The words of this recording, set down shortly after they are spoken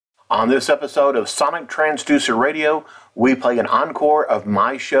On this episode of Sonic Transducer Radio, we play an encore of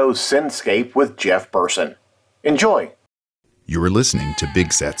my show SYNTHscape with Jeff Burson. Enjoy! You are listening to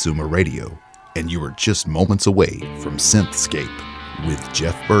Big Satsuma Radio, and you are just moments away from SYNTHscape with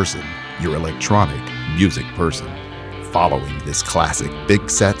Jeff Burson, your electronic music person, following this classic Big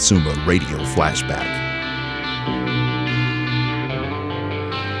Satsuma Radio flashback.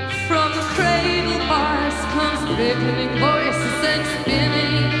 From the cradle bars comes beckoning voices and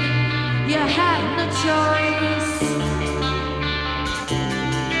spinning. You have no choice.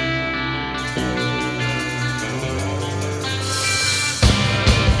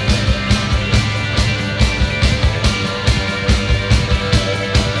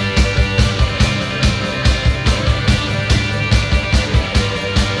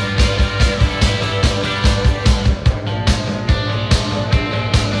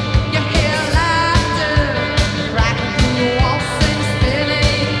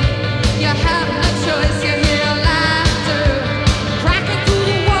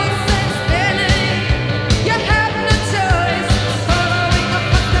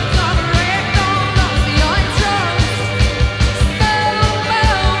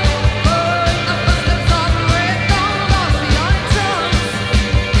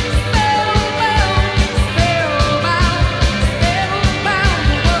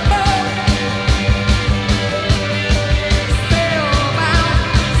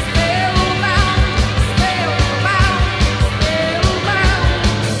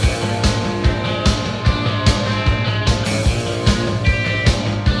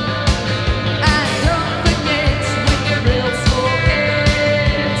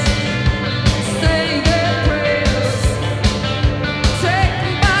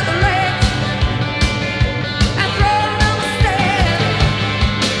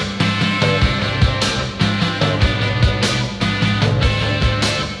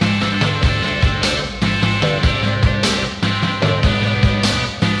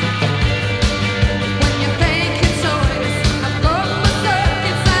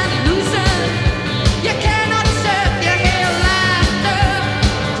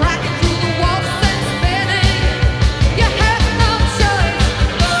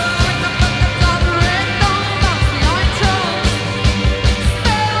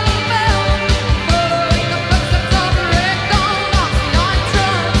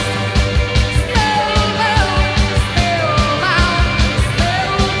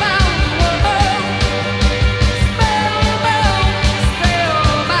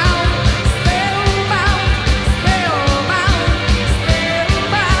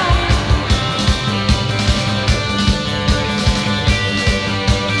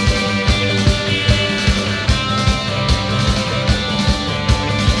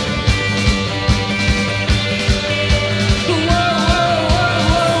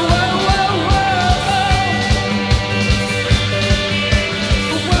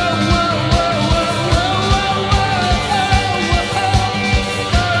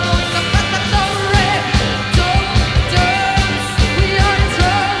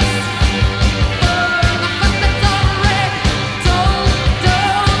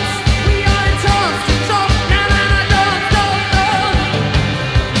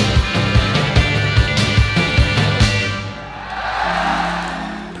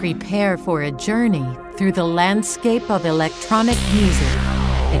 Prepare for a journey through the landscape of electronic music.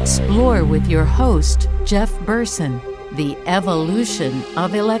 Explore with your host, Jeff Burson, the evolution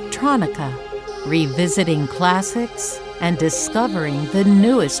of electronica, revisiting classics and discovering the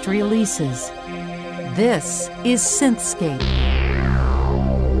newest releases. This is SYNTHscape.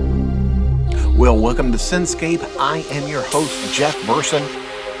 Well, welcome to SYNTHscape. I am your host, Jeff Burson.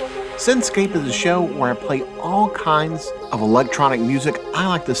 SYNTHscape is a show where I play all kinds of electronic music. I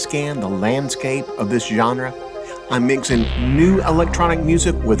like to scan the landscape of this genre. I'm mixing new electronic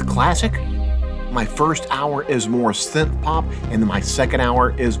music with classic. My first hour is more synth pop, and then my second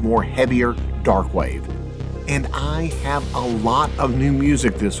hour is more heavier dark wave. And I have a lot of new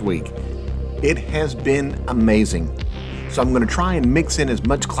music this week. It has been amazing. So I'm going to try and mix in as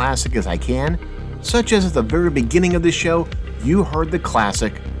much classic as I can, such as at the very beginning of the show, you heard the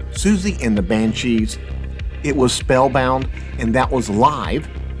classic Susie and the Banshees. It was Spellbound, and that was live.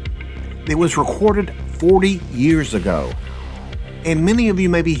 It was recorded 40 years ago. And many of you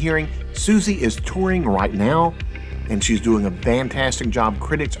may be hearing Susie is touring right now, and she's doing a fantastic job.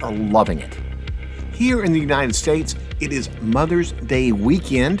 Critics are loving it. Here in the United States, it is Mother's Day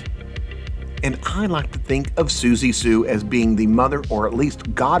weekend, and I like to think of Susie Sue as being the mother, or at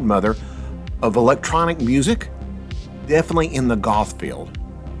least godmother, of electronic music, definitely in the goth field.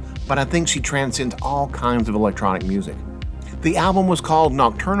 But I think she transcends all kinds of electronic music. The album was called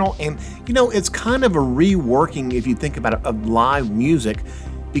Nocturnal, and it's kind of a reworking, if you think about it, of live music,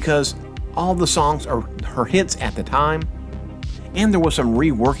 because all the songs are her hits at the time, and there was some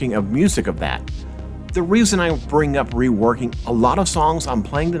reworking of music of that. The reason I bring up reworking, a lot of songs I'm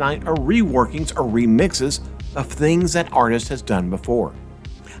playing tonight are reworkings or remixes of things that artist has done before.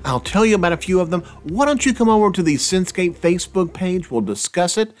 I'll tell you about a few of them. Why don't you come over to the SYNTHscape Facebook page? We'll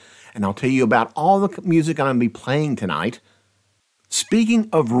discuss it, and I'll tell you about all the music I'm going to be playing tonight. Speaking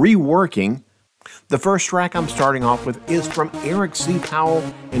of reworking, the first track I'm starting off with is from Eric C. Powell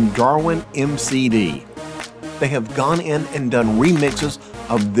and Darwin MCD. They have gone in and done remixes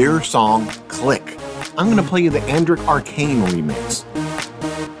of their song, Click. I'm going to play you the Andric Arcane remix.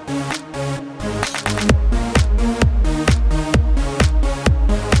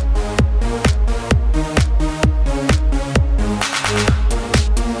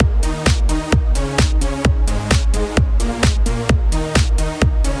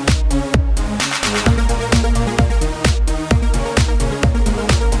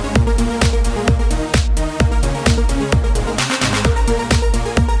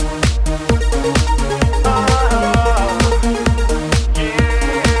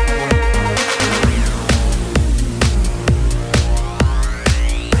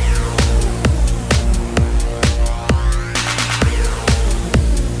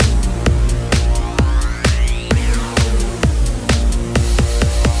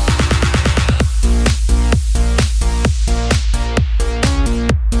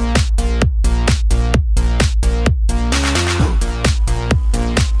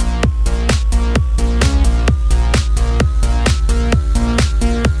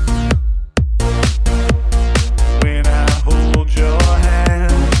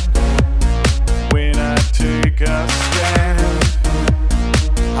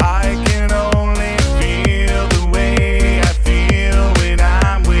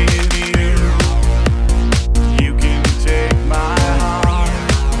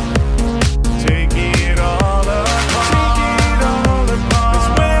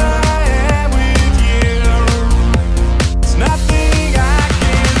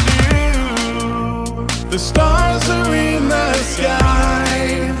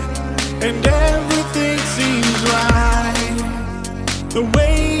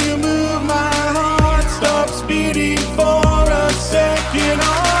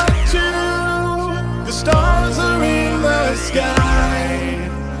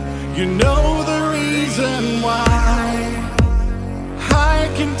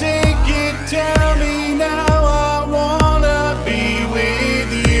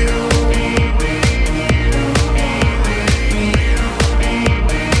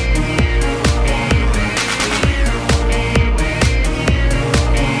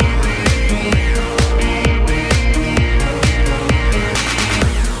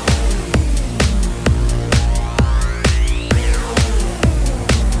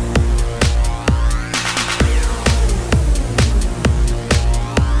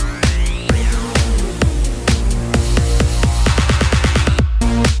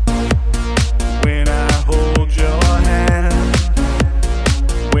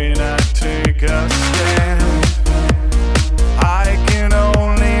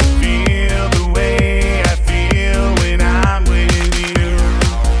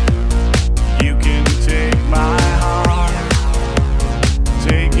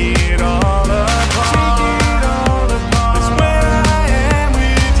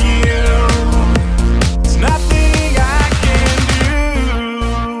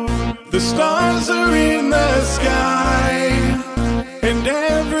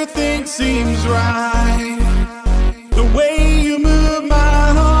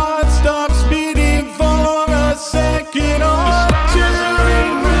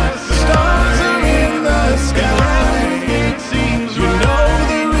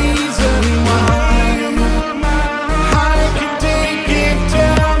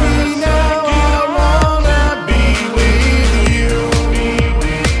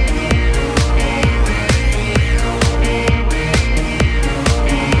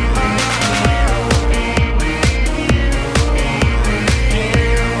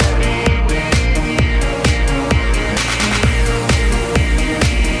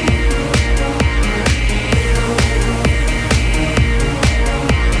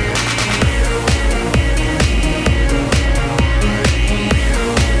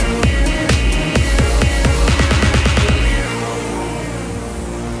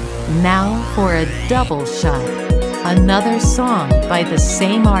 Now for a double shot, another song by the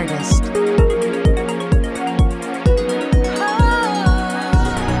same artist.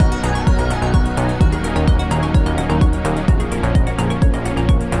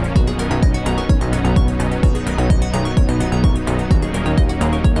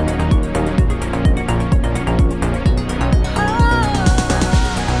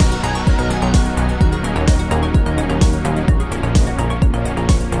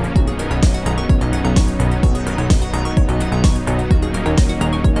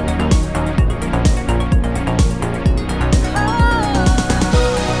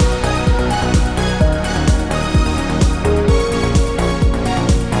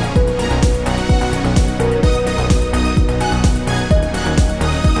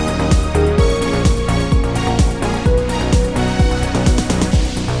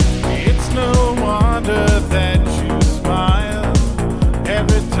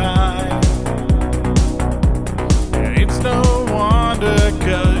 every time. And it's no wonder,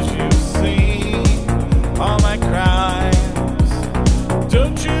 'cause you see all my cries.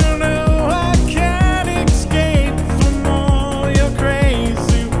 Don't you know I can't escape from all your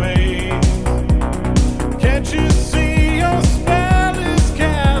crazy ways? Can't you see your spell is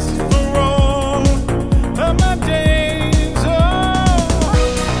cast for all of my days? Oh.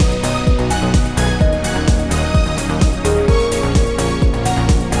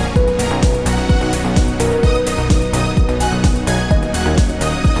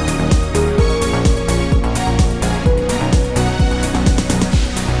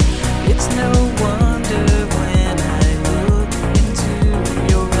 It's no wonder when I look into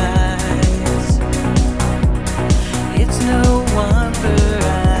your eyes. It's no wonder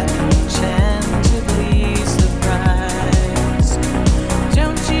I'm enchantedly surprised.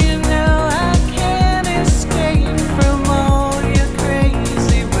 Don't you know I can't escape from all your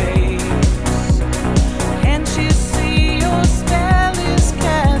crazy ways? Can't you see your spell is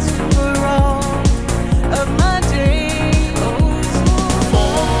cast for all of my days?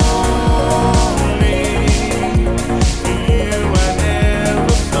 Only for you, I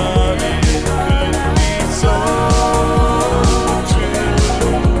never thought it could be so true.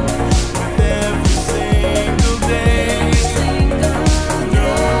 With every single day,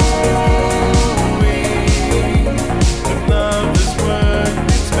 knowing that love has worked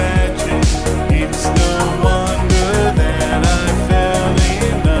its magic, it's no wonder that I fell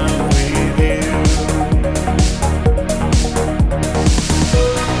in love with you.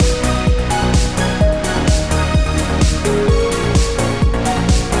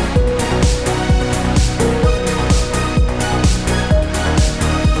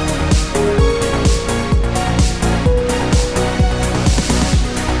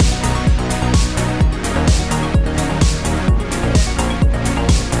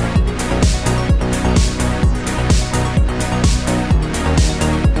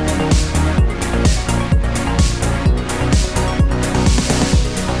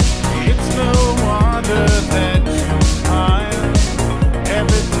 It's no wonder that you smile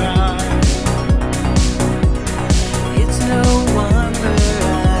every time. It's no wonder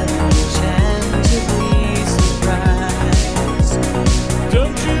I'm enchantedly surprised.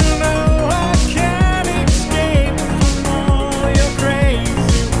 Don't you know I can't escape from all your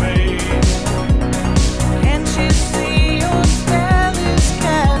crazy ways? Can't you see your spell is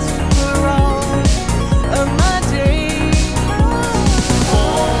cast for all of my days?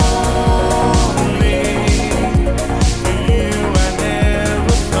 Only for you, I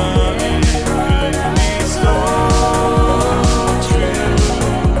never thought it could be so true.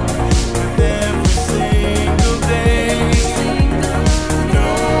 With every single day,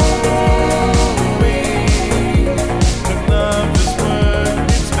 knowing that love has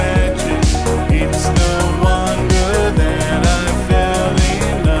worked its magic, it's no wonder that I fell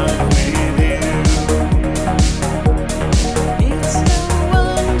in love with you. It's no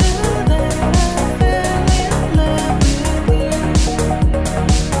wonder that I fell in love with you.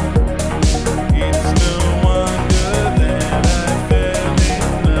 It's no wonder that I fell in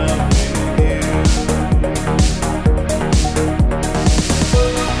love with you.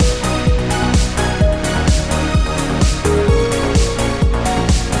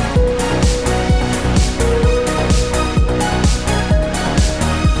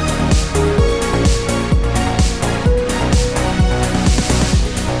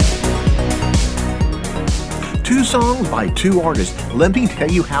 Two songs by two artists. Let me tell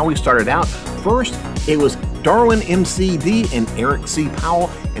you how we started out. First, it was Darwin MCD and Eric C. Powell,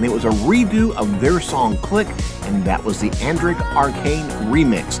 and it was a redo of their song Click, and that was the Andric Arcane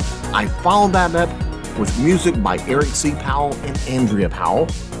remix. I followed that up with music by Eric C. Powell and Andrea Powell.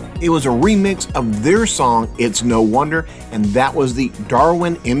 It was a remix of their song It's No Wonder, and that was the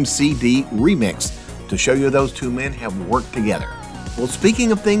Darwin MCD remix, to show you those two men have worked together. Well,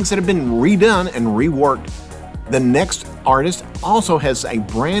 speaking of things that have been redone and reworked, the next artist also has a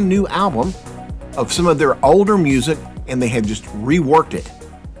brand new album of some of their older music, and they have just reworked it.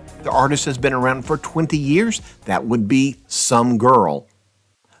 The artist has been around for 20 years. That would be Some Girl.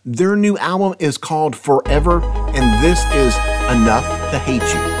 Their new album is called Forever, and this is Enough to Hate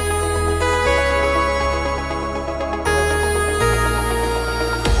You.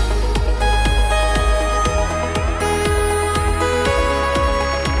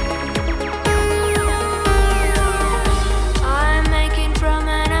 I'm making from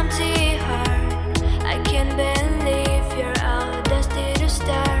an empty heart. I can't believe you're out, dusty to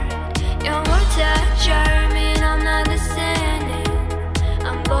start. Your words are charming, I'm not listening.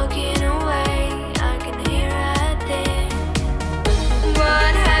 I'm walking away, I can hear a thing.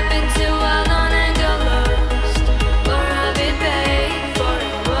 What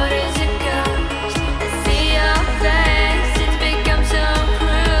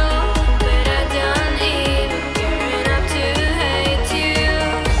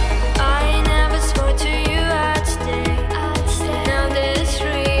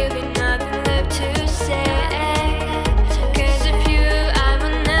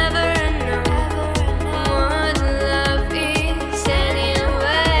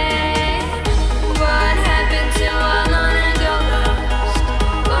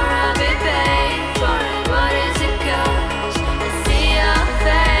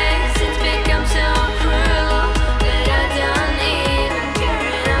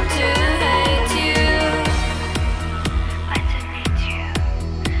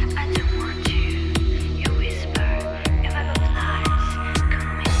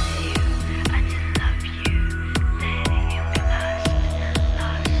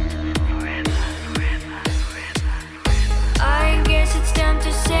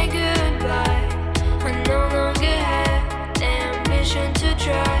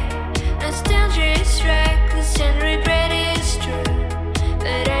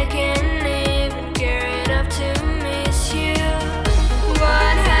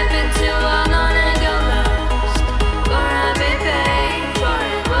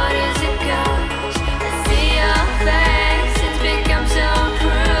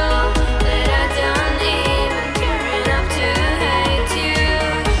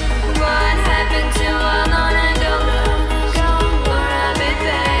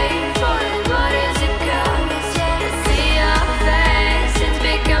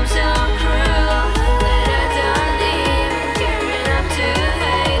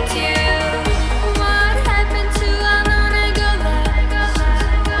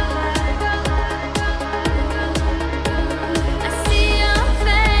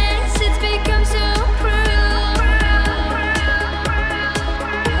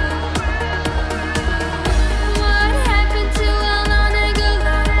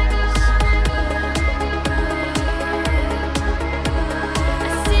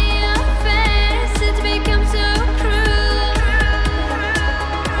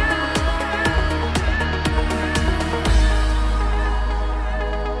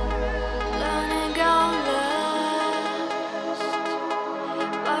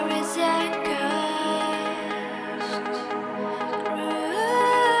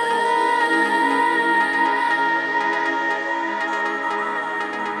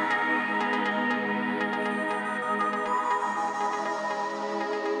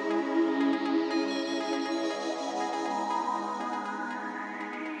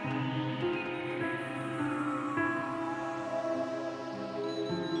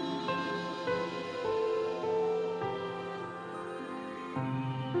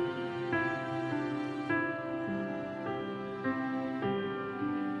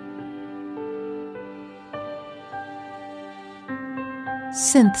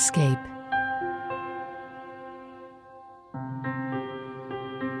SYNTHscape.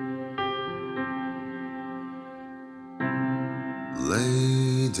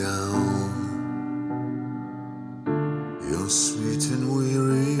 Lay down your sweet and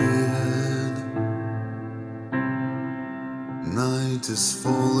weary head. Night is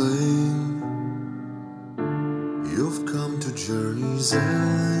falling. You've come to journey's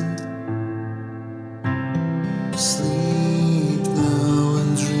end. Sleep now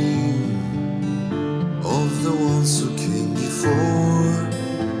and dream of the ones who came before.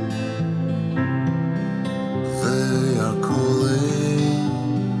 They are calling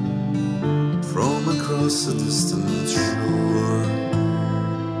from across a distant shore.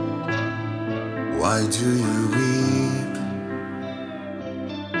 Why do you weep?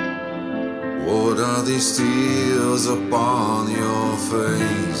 What are these tears upon your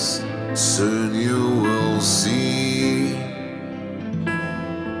face? Soon you will see.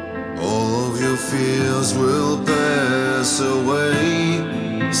 All of your fears will pass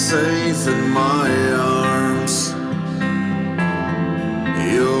away, safe in my arms.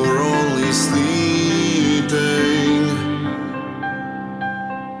 You're only sleeping.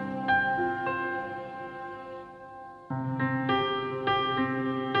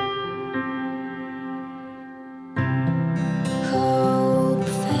 Hope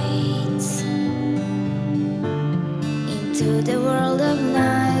fades into the world of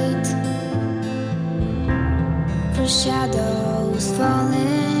night, for shadows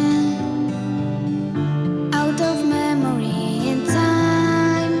falling out of memory and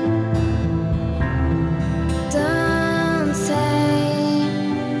time. Don't say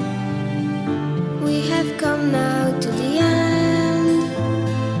we have come now to the end.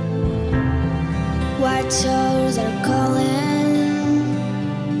 White shores are calling.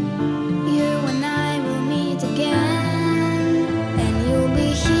 You and I will meet again, and you'll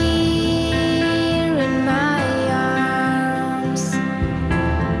be here in my arms,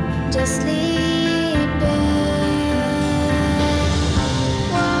 just sleeping.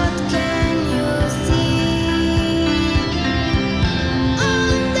 What can you see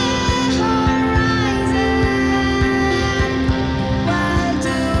on the horizon? Why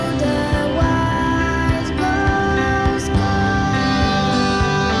do the white ghosts go?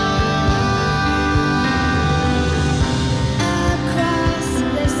 Across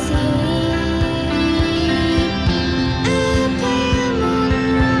the sea, a pale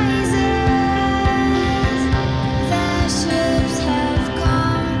moon rises. The ships have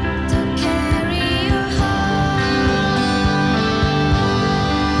come to carry you home.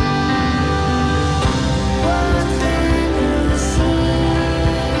 What can you see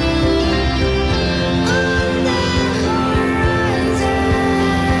on the horizon?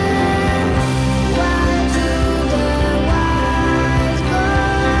 Why do the white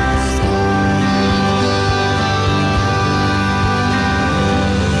ghosts go?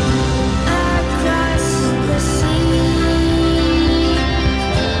 Across the sea,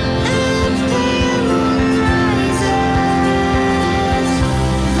 a pale moon rises.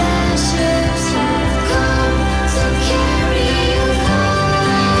 The ships have come to carry you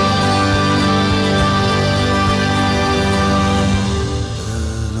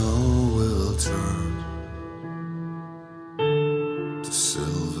And all will turn to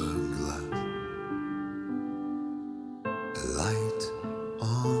silver glass, a light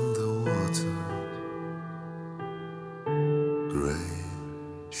on the water,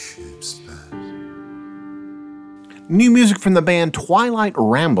 gray ships pass. New music from the band Twilight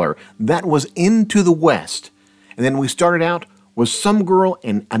Rambler. That was Into the West. And then we started out with Some Girl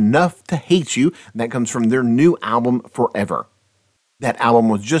and Enough to Hate You. And that comes from their new album, Forever. That album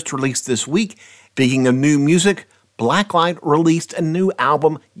was just released this week. Speaking of new music, Blacklight released a new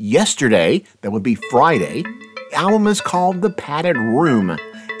album yesterday. That would be Friday. The album is called The Padded Room.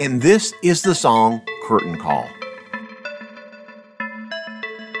 And this is the song Curtain Call.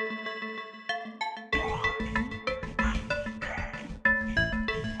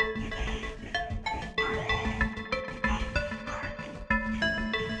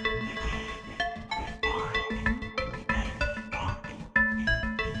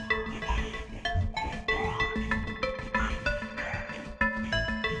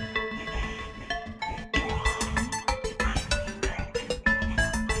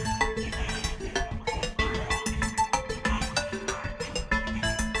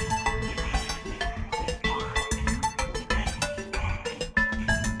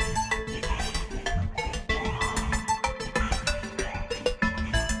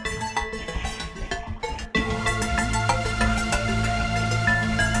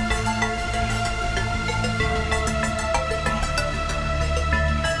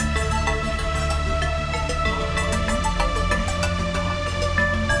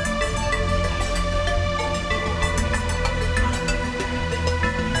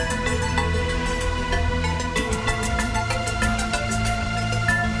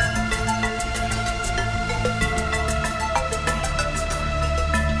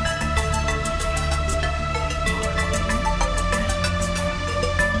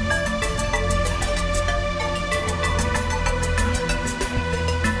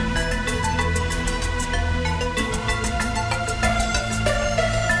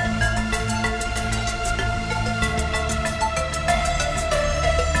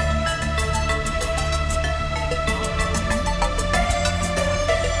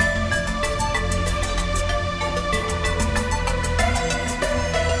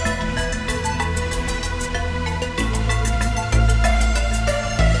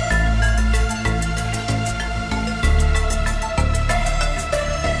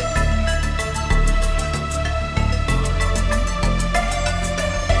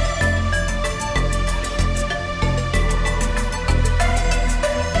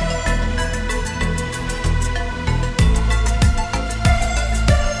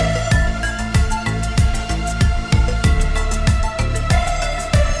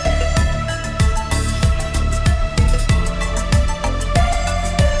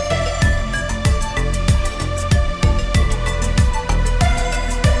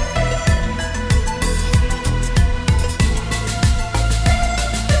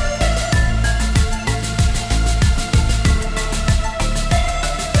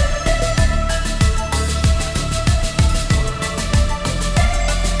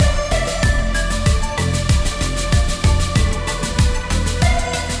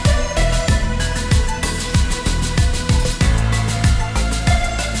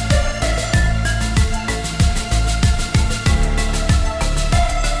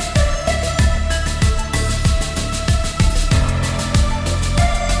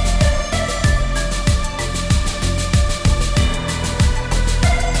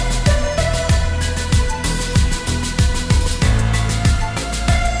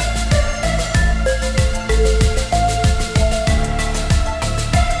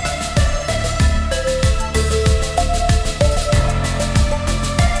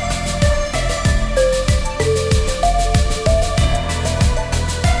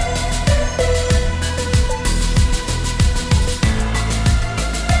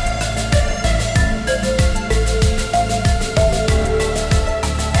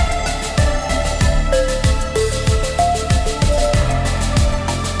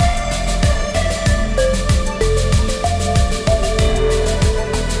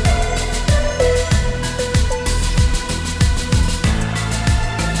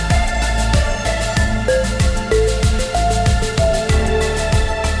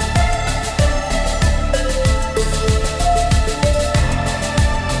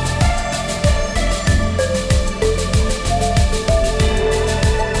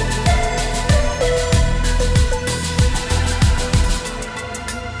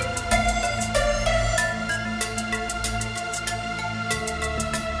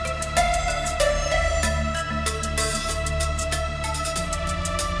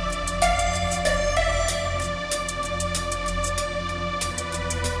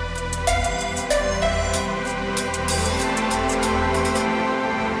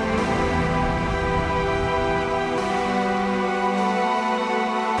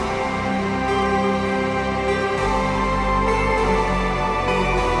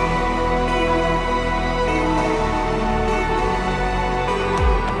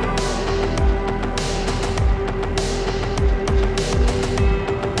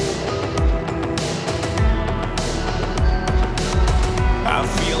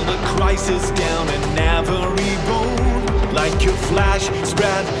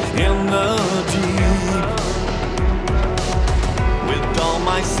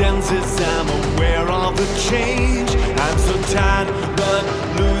 senses, I'm aware of the change. I'm so tired, but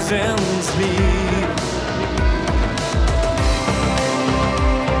losing sleep.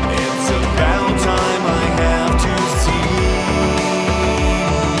 It's about time I have to see.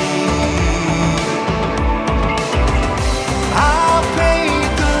 I paid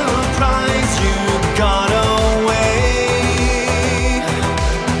the price, you got away.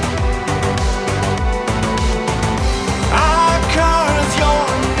 I curse your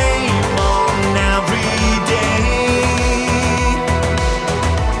name on every day.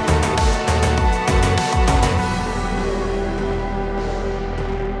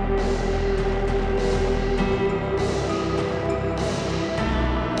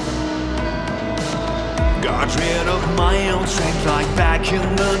 Got rid of my own strength like back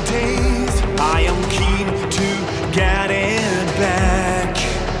in the days. I am keen to get it back.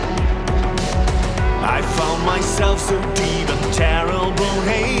 I found myself so deep in terrible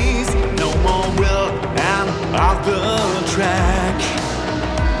haze. No more will and off the track.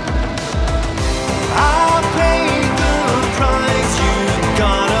 I paid the price, you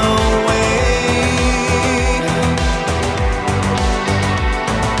got away.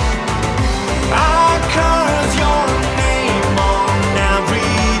 I curse your name on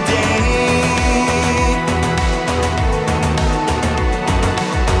every day.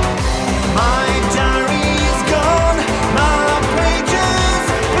 My diary's gone, my pages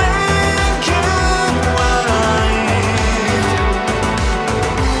black and white.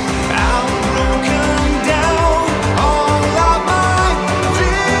 I'm broken down,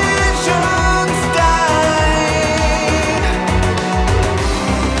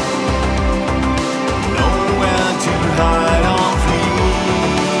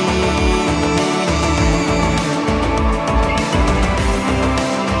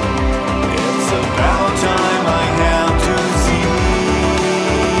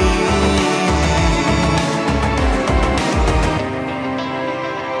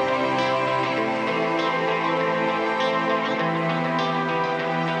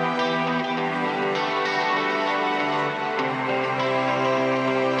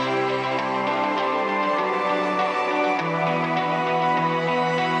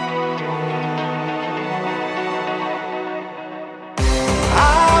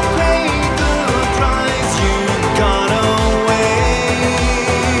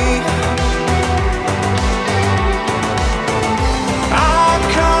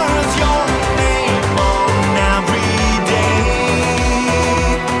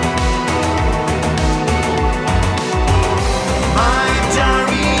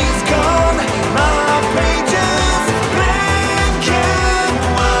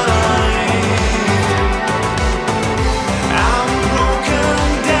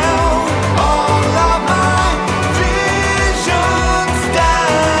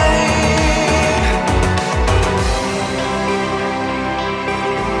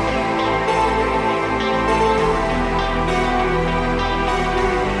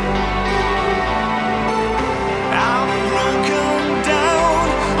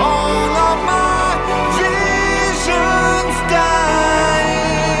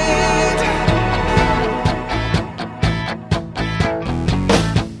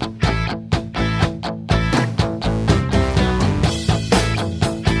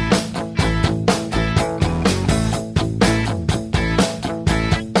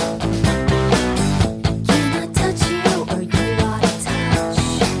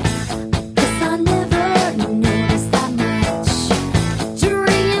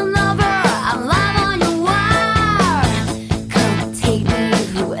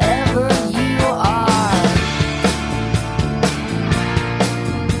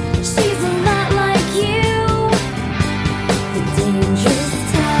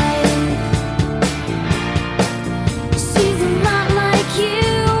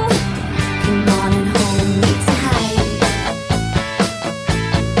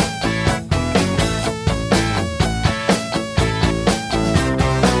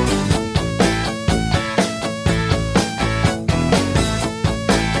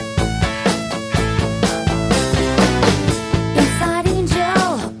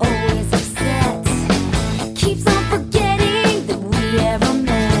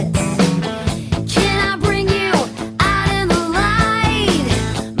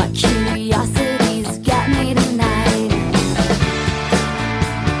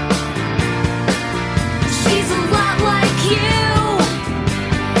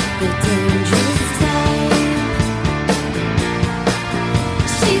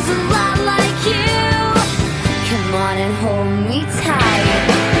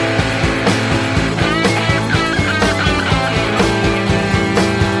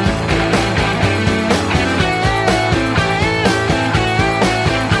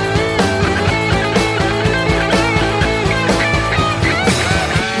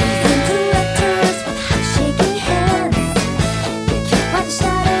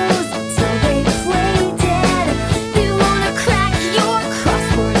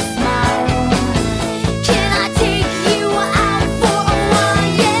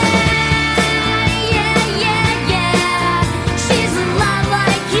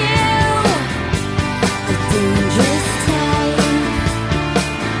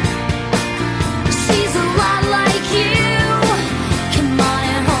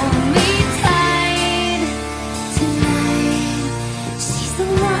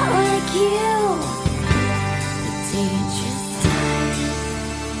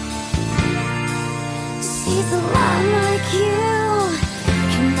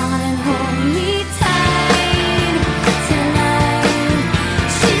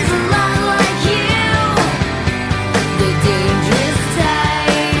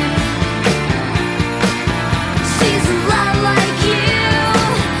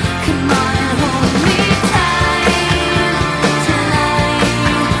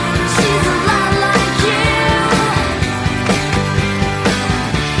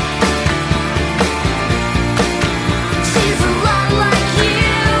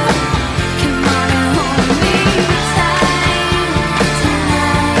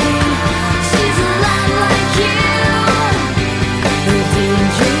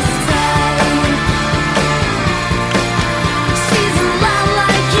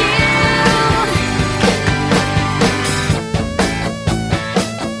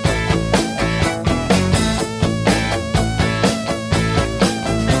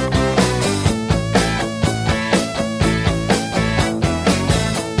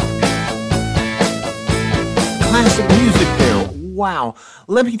 classic music there. Wow.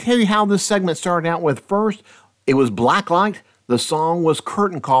 Let me tell you how this segment started out with. First, it was Blacklight. The song was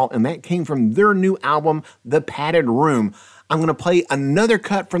Curtain Call, and that came from their new album, The Padded Room. I'm going to play another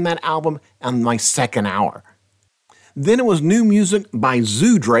cut from that album on my second hour. Then it was new music by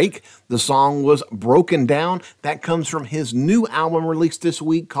Zoo Drake. The song was Broken Down. That comes from his new album released this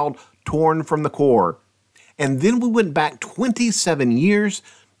week called Torn from the Core. And then we went back 27 years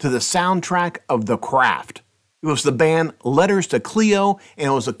to the soundtrack of The Craft. It was the band Letters to Cleo,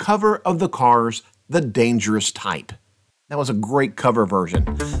 and it was a cover of The Cars' The Dangerous Type. That was a great cover version.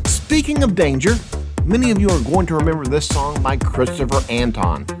 Speaking of danger, many of you are going to remember this song by Christopher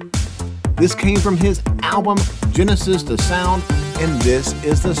Anton. This came from his album Genesis to Sound, and this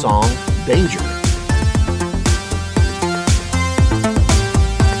is the song Danger.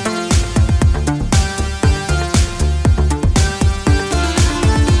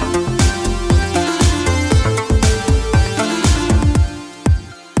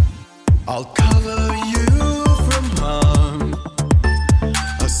 I'll cover you from harm.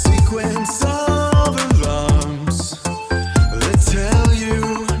 A sequence of alarms that tell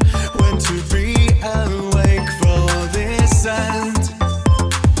you when to be awake for this end.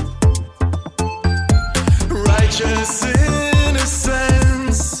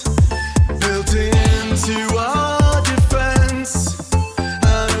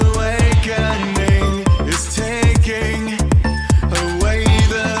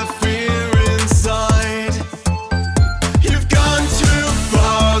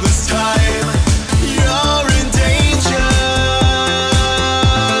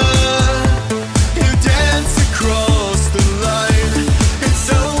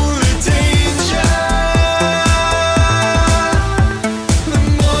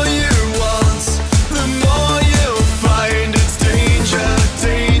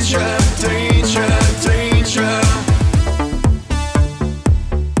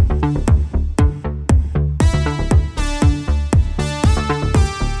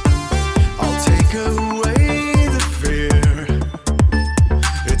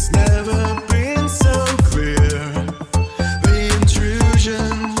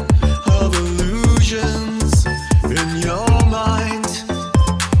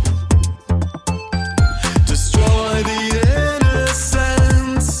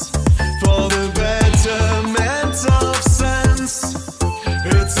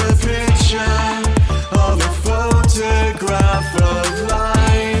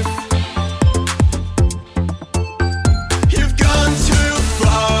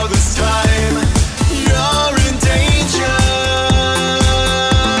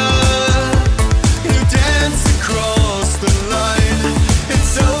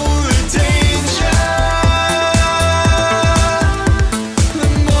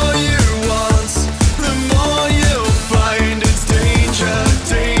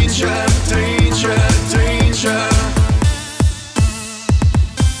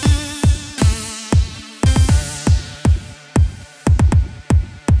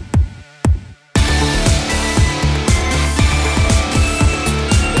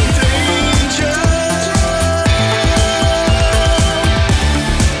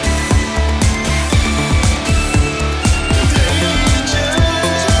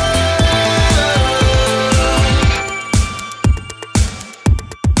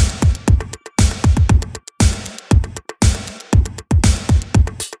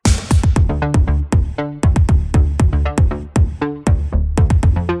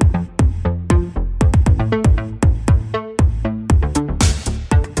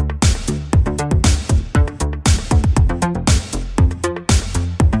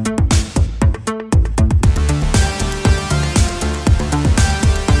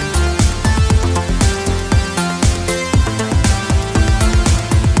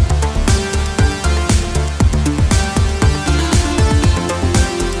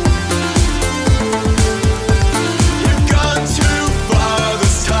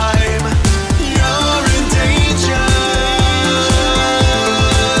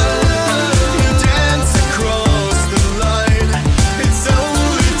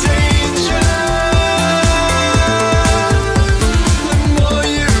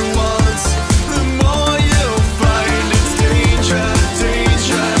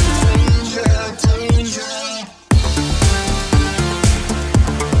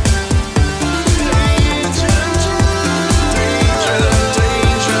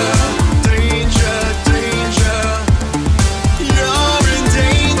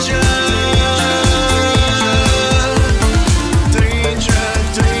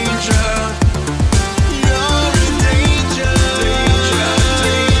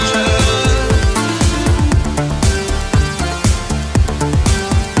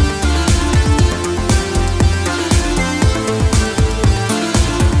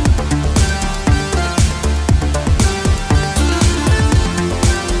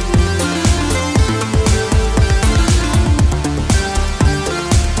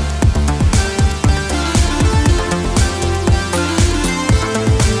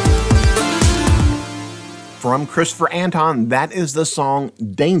 from Christopher Anton. That is the song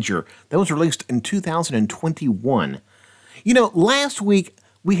Danger. That was released in 2021. You know, last week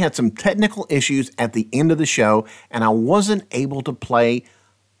we had some technical issues at the end of the show, and I wasn't able to play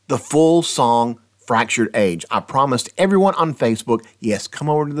the full song Fractured Age. I promised everyone on Facebook, yes, come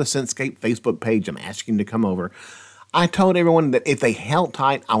over to the SYNTHscape Facebook page. I'm asking you to come over. I told everyone that if they held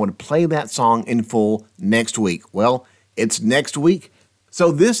tight, I would play that song in full next week. Well, it's next week. So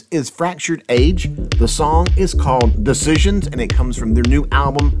this is Fractured Age. The song is called Decisions, and it comes from their new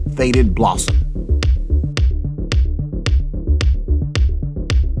album, Faded Blossom.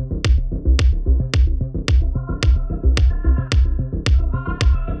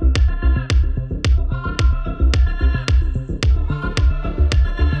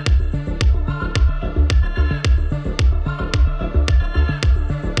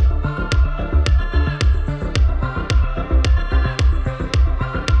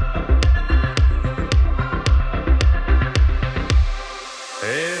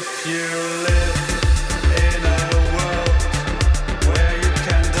 If you live in a world where you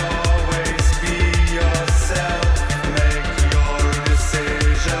can't always be yourself, make your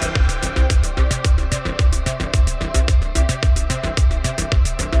decision.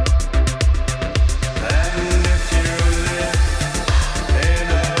 And if you live in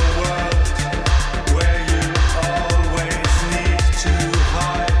a world where you always need to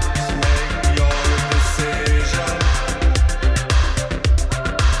hide, make your decision.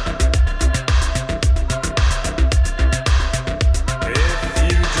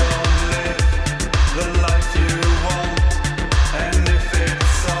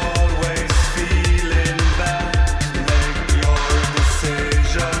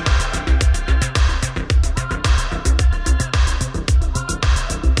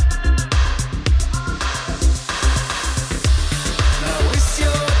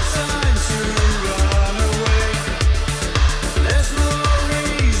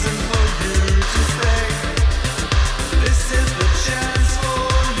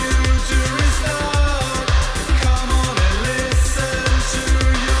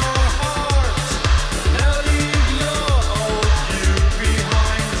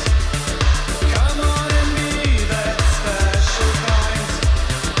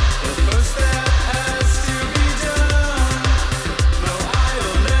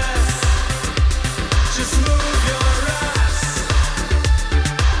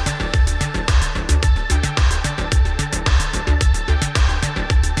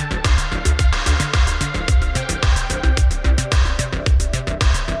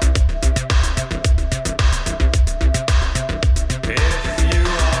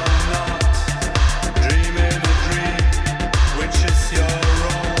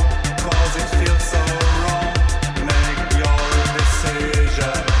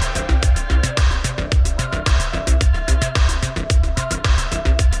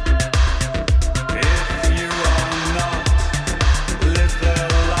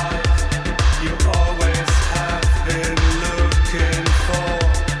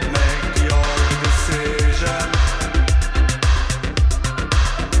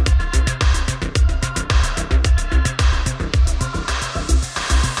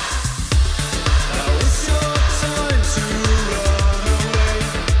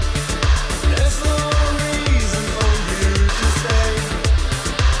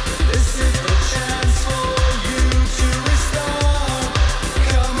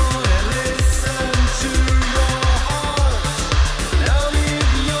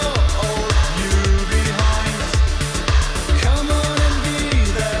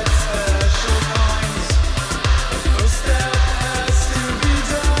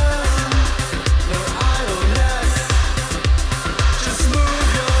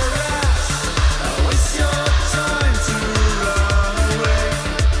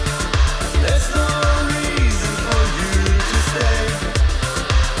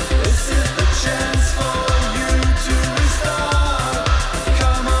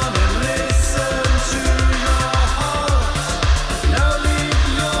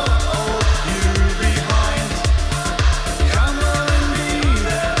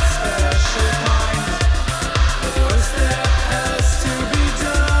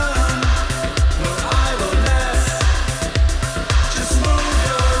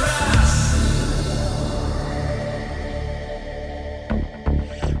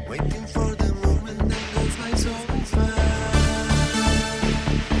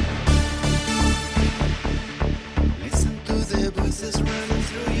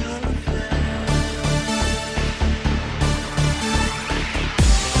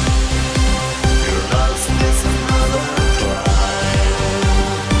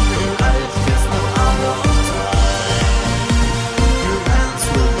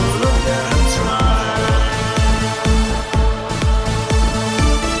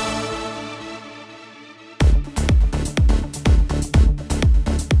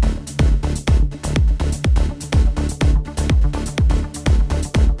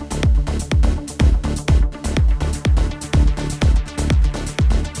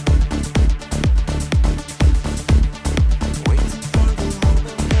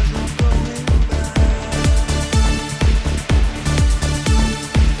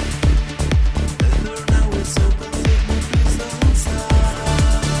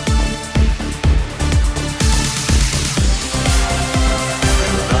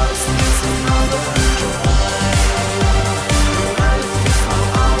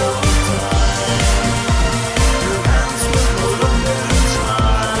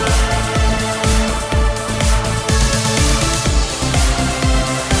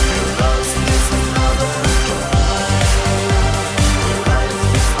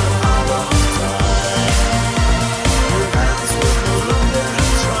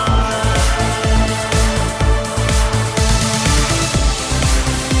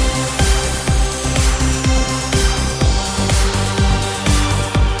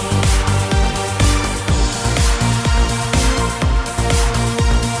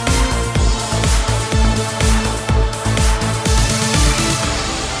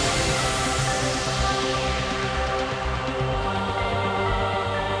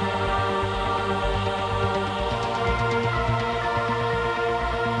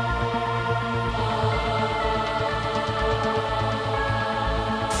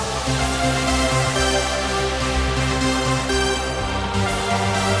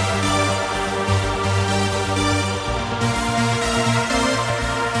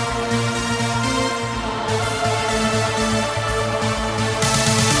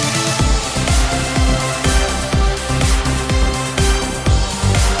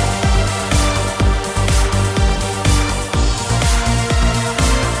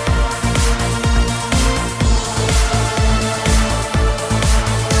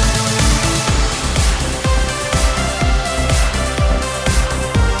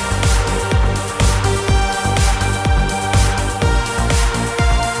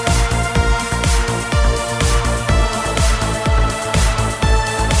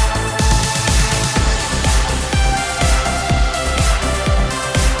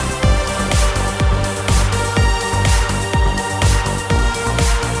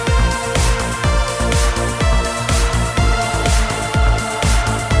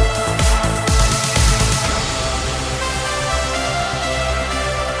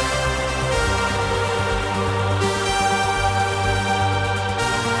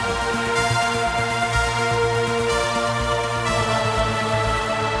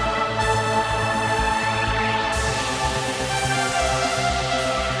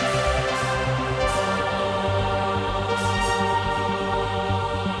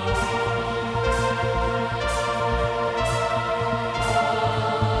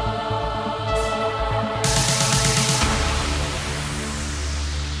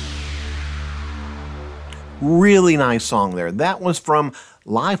 Really nice song there. That was from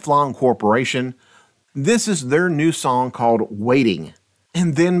Lifelong Corporation. This is their new song called Waiting.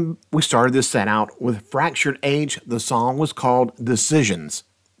 And then we started this set out with Fractured Age. The song was called Decisions.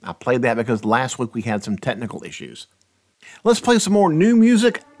 I played that because last week we had some technical issues. Let's play some more new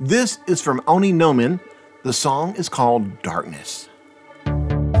music. This is from Oni Nomin. The song is called Darkness.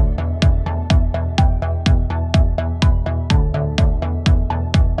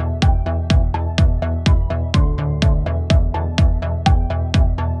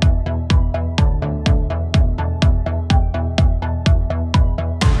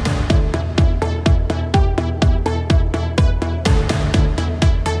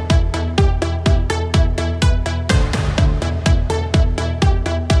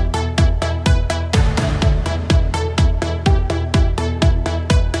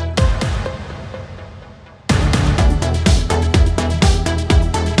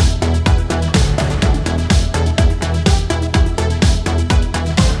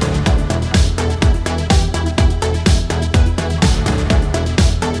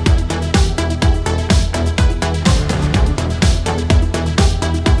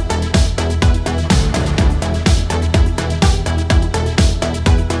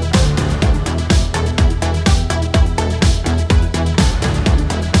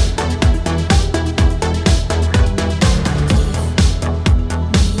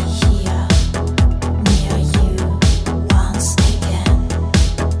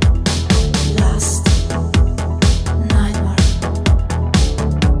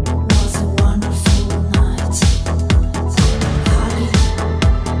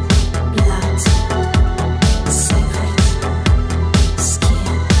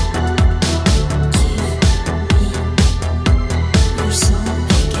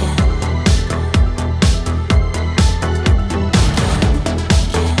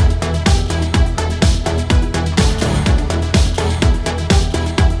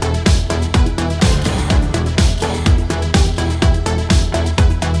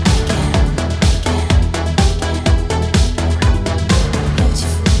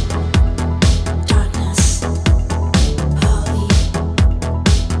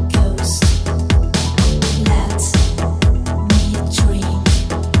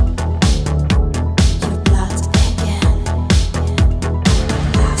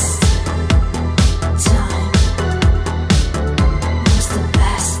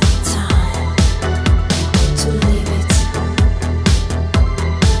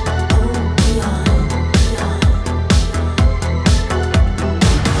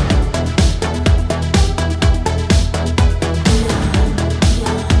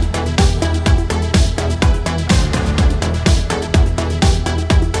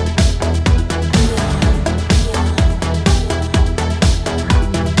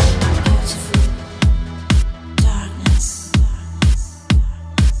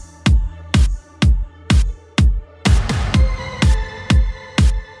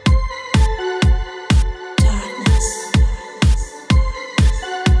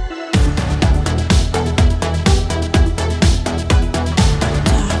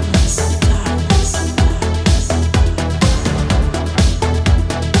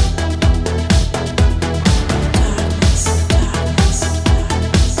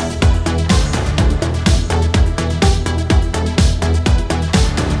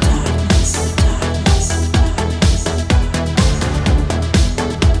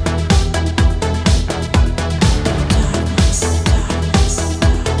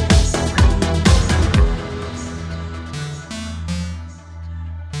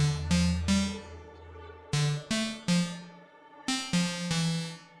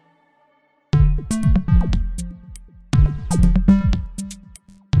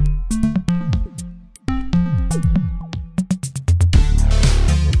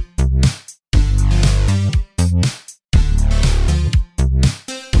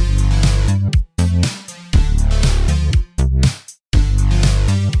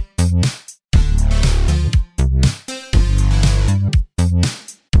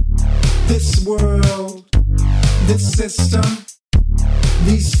 this system,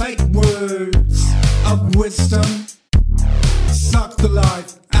 these fake words of wisdom suck the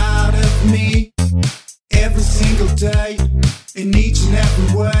life out of me every single day, in each and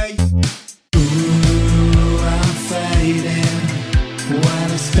every way. Ooh, I'm fading when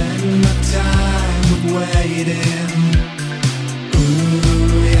I spend my time waiting.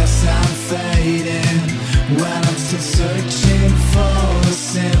 Ooh, yes, I'm fading when I'm still searching for a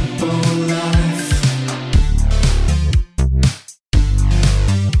simple life.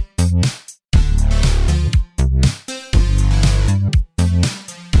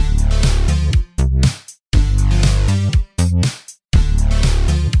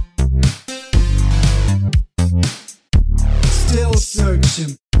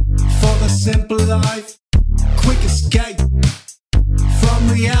 simple life. Quick escape from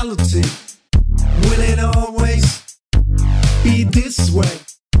reality. Will it always be this way?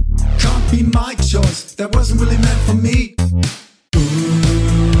 Can't be my choice, that wasn't really meant for me.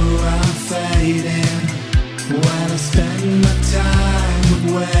 Ooh, I'm fading while I spend my time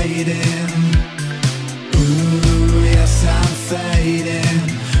waiting. Ooh, yes, I'm fading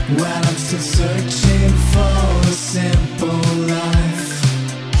while I'm still searching for a simple life.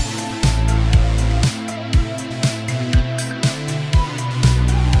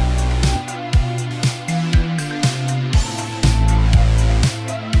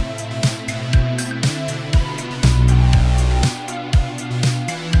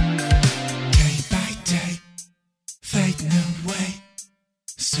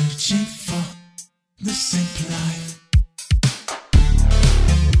 Searching for the simple life.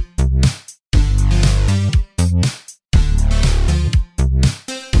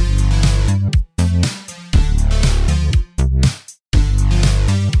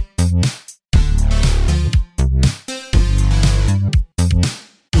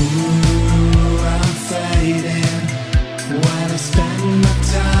 Ooh, I'm fading while I spend my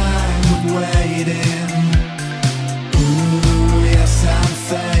time waiting. Ooh, yes, I'm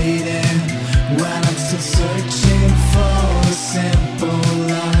fading while I'm still searching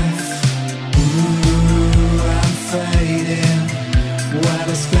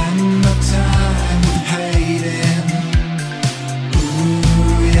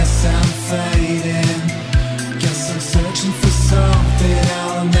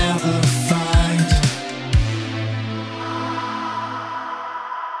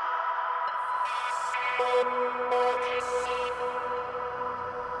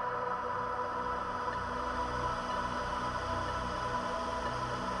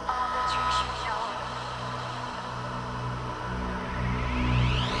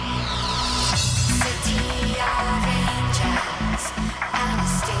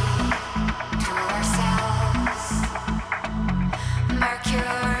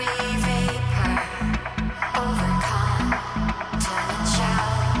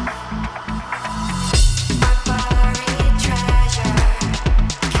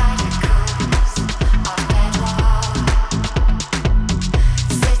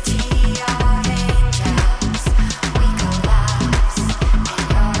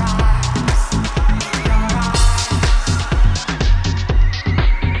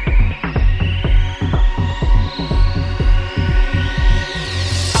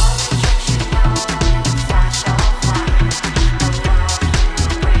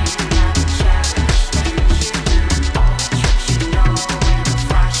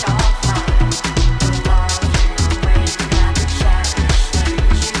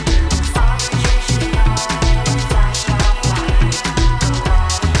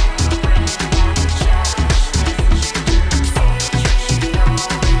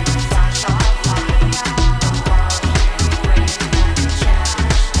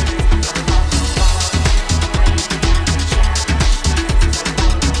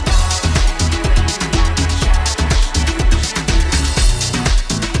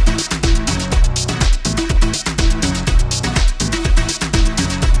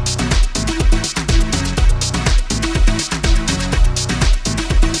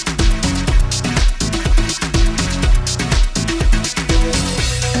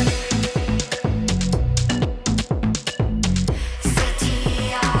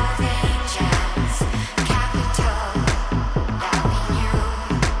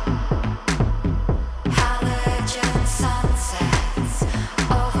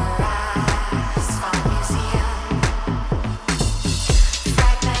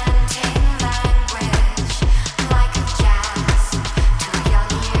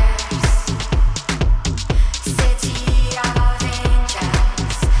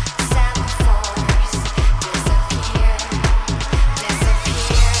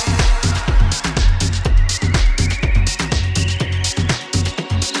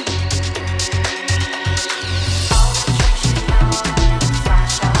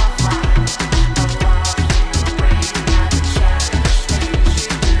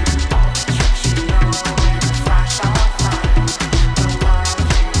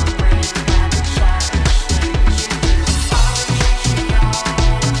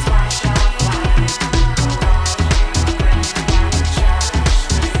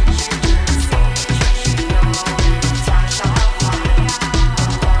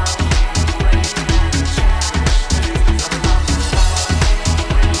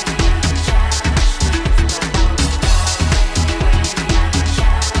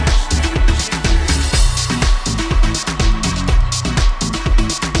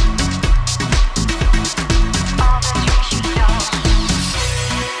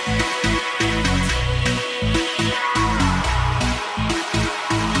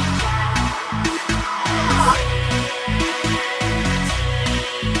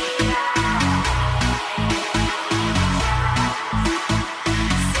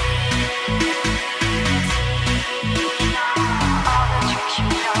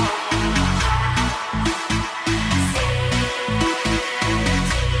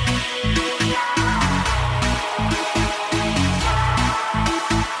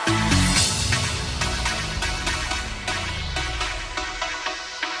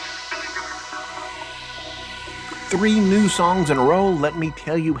 3 new songs in a row. Let me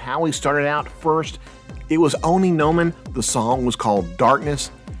tell you how he started out. First, it was Oni Noman. The song was called Darkness.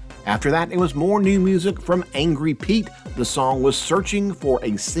 After that, it was more new music from Angry Pete. The song was Searching for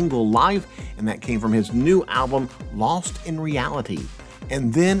a Single Life, and that came from his new album, Lost in Reality.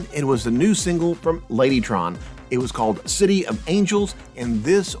 And then it was the new single from Ladytron. It was called City of Angels, and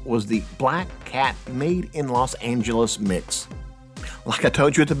this was the Black Cat Made in Los Angeles mix. Like I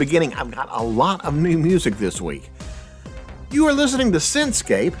told you at the beginning, I've got a lot of new music this week. You are listening to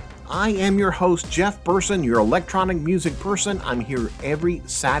SYNTHscape. I am your host, Jeff Burson, your electronic music person. I'm here every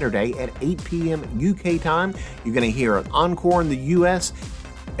Saturday at 8 p.m. UK time. You're going to hear an encore in the US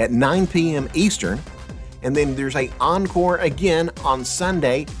at 9 p.m. Eastern. And then there's an encore again on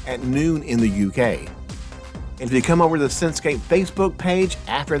Sunday at noon in the UK. And if you come over to the SYNTHscape Facebook page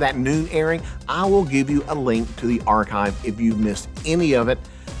after that noon airing, I will give you a link to the archive if you've missed any of it.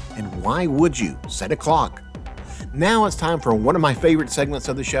 And why would you? Set a clock. Now it's time for one of my favorite segments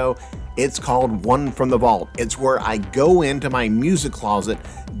of the show. It's called One from the Vault. It's where I go into my music closet,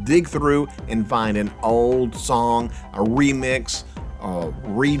 dig through, and find an old song, a remix, a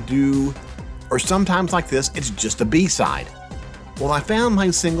redo, or sometimes like this, it's just a B-side. Well, I found my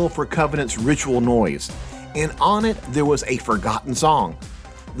single for Covenant's Ritual Noise, and on it there was a forgotten song.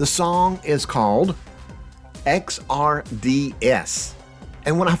 The song is called XRDS.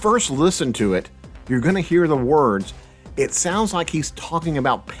 And when I first listened to it, you're going to hear the words. It sounds like he's talking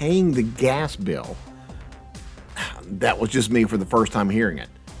about paying the gas bill. That was just me for the first time hearing it.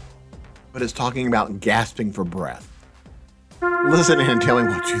 But it's talking about gasping for breath. Listen in and tell me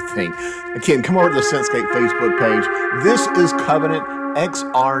what you think. Again, come over to the SYNTHscape Facebook page. This is Covenant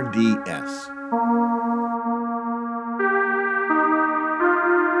XRDS.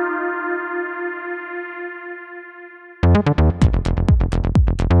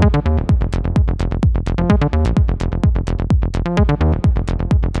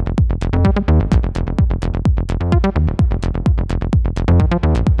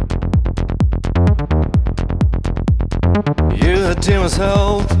 Demons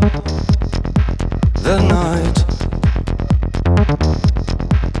held the night.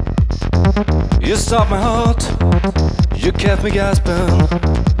 You stopped my heart. You kept me gasping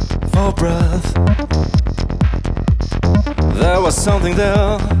for breath. There was something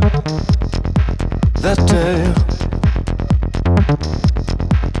there that day.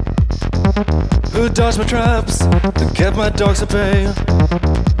 Who dodged my traps and kept my dogs at bay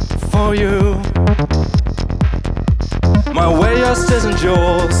for you. My way just isn't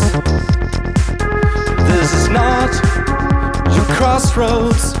yours. This is not your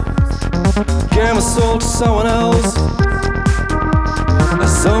crossroads. Gave my soul to someone else. I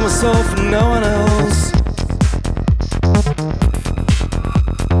sold myself for no one else.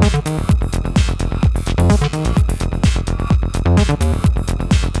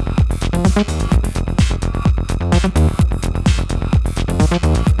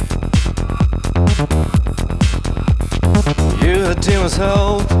 Demons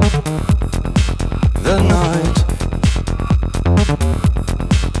held the night.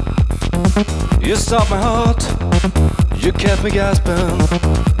 You stopped my heart. You kept me gasping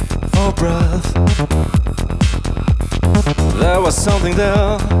for breath. There was something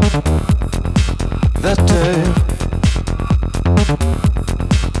there that day.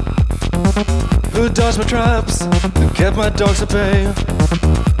 Who dodged my traps and kept my dogs at bay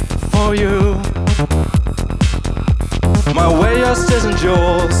for you. My way just isn't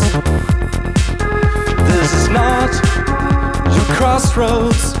yours. This is not your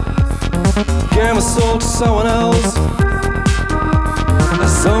crossroads. Gave my soul to someone else. I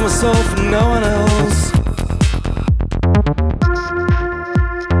sold myself for no one else.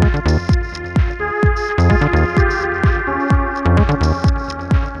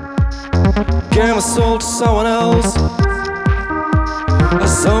 Gave my soul to someone else. I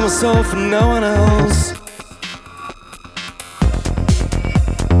sold myself for no one else.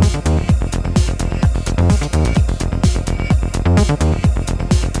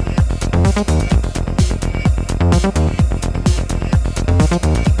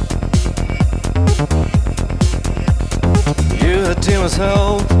 Demons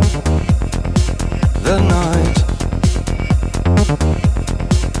held the night.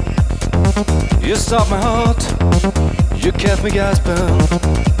 You stopped my heart. You kept me gasping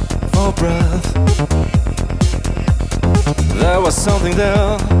for breath. There was something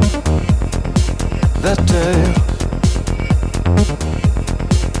there that day.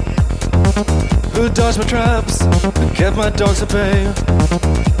 Who dodged my traps and kept my dogs at bay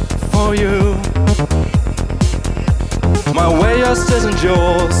for you. My way just isn't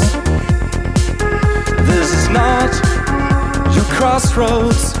yours. This is not your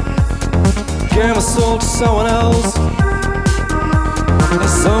crossroads. Gave my soul to someone else. I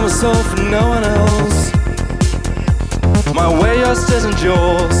sold myself for no one else. My way just isn't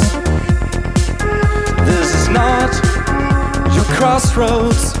yours. This is not your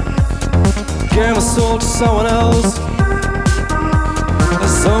crossroads. Gave my soul to someone else. I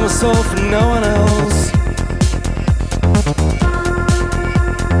sold myself for no one else.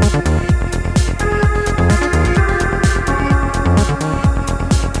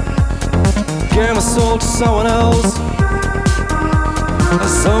 Gave my soul to someone else. I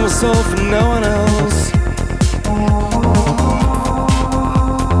sold myself for no one else.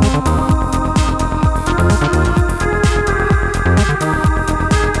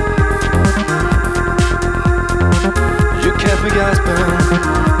 You kept me gasping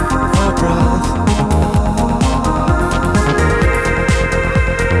for breath.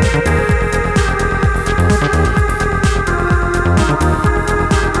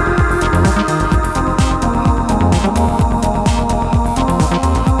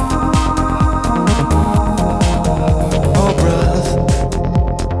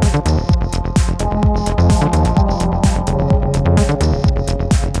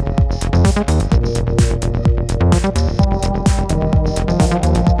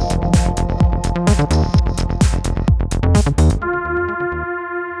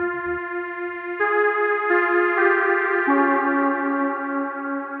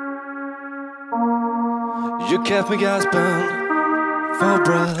 You kept me gasping for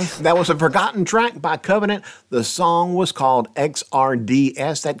breath. That was a forgotten track by Covenant. The song was called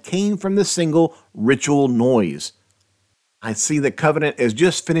XRDS. That came from the single Ritual Noise. I see that Covenant is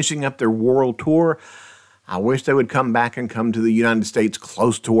just finishing up their world tour. I wish they would come back and come to the United States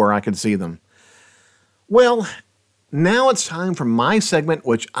close to where I could see them. Well, now it's time for my segment,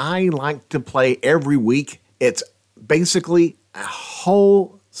 which I like to play every week. It's basically a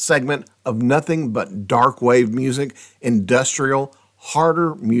whole segment of nothing but dark wave music, industrial,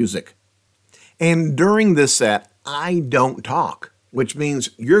 harder music. And during this set, I don't talk, which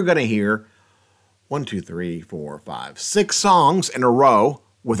means you're going to hear 1, 2, 3, 4, 5, 6 songs in a row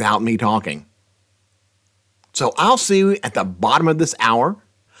without me talking. So I'll see you at the bottom of this hour.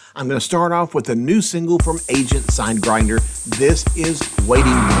 I'm going to start off with a new single from Agent Sidegrinder. This is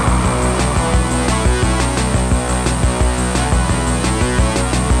Waiting Room.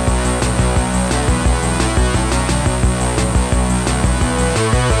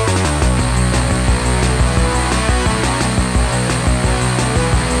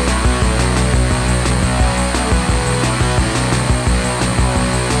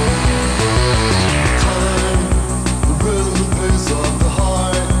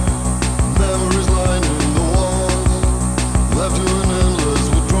 Memories lining the walls, left to an endless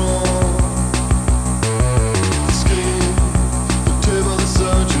withdrawal.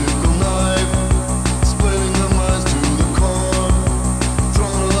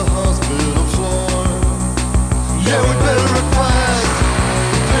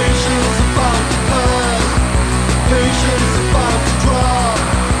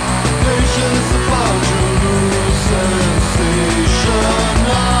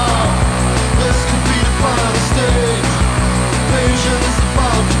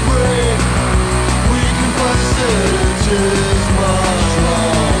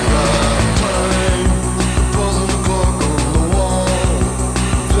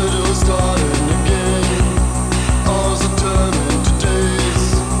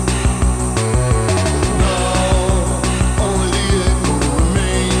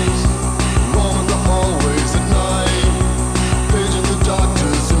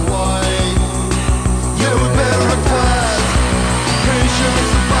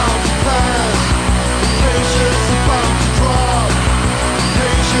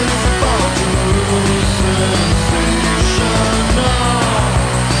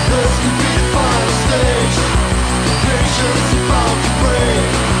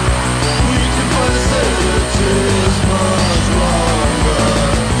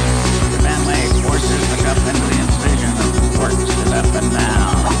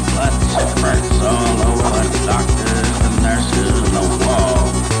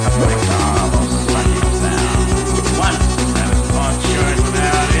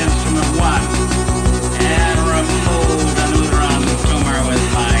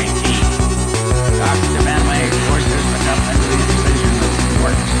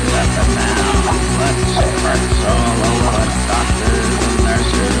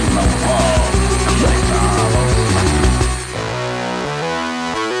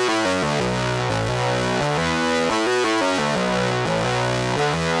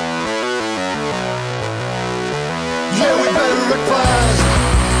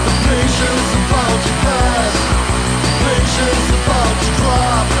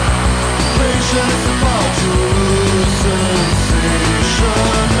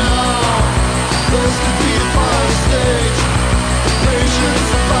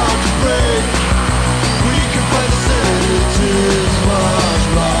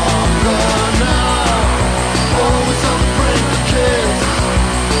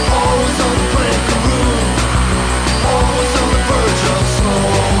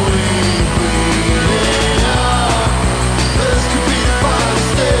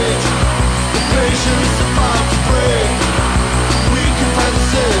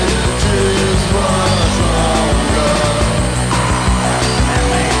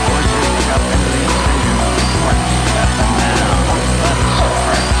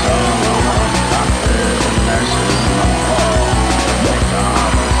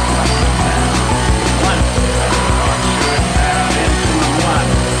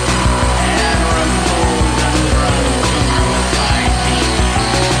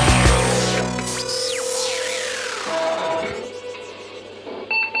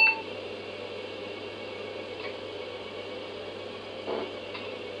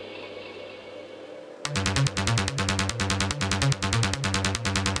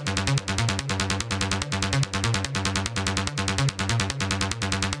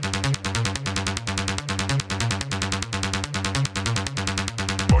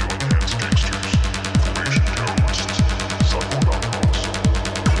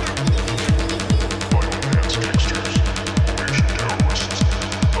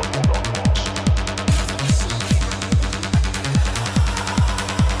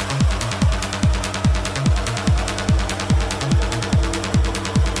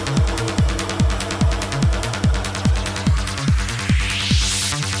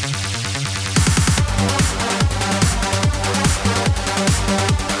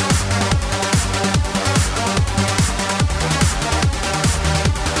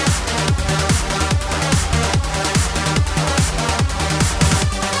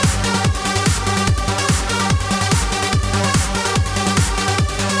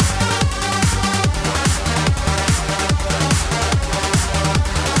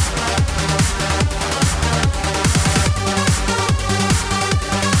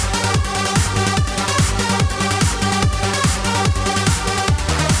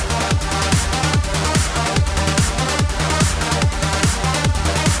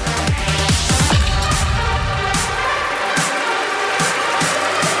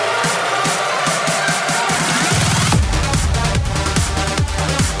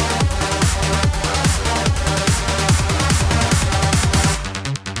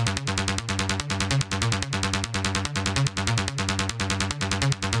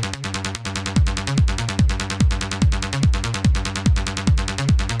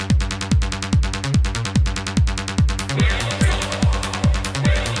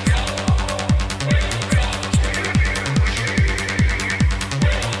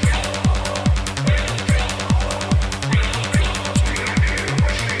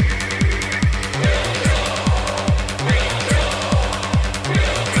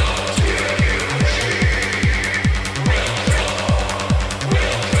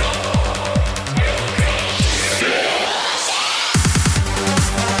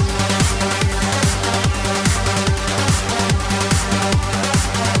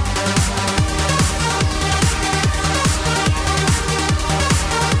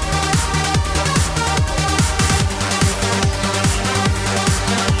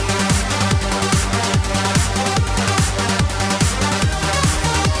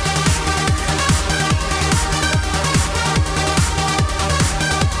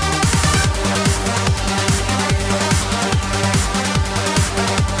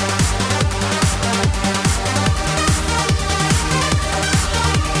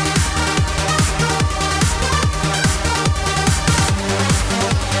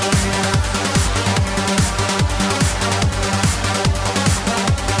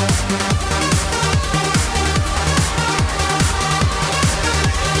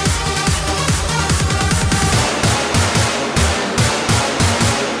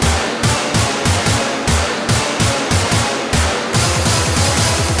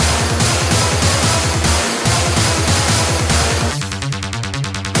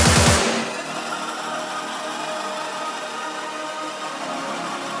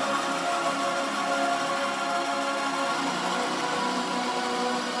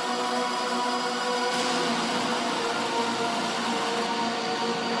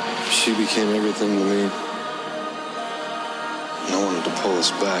 She became everything to me. And I wanted to pull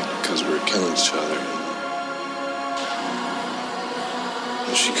us back because we were killing each other.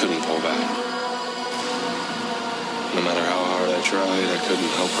 But she couldn't pull back. No matter how hard I tried, I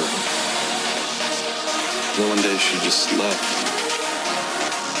couldn't help her. Then one day she just left.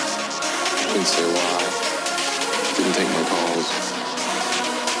 Didn't say why. Didn't take my calls.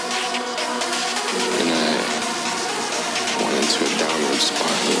 And I went into a downward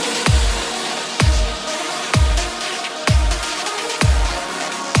spiral.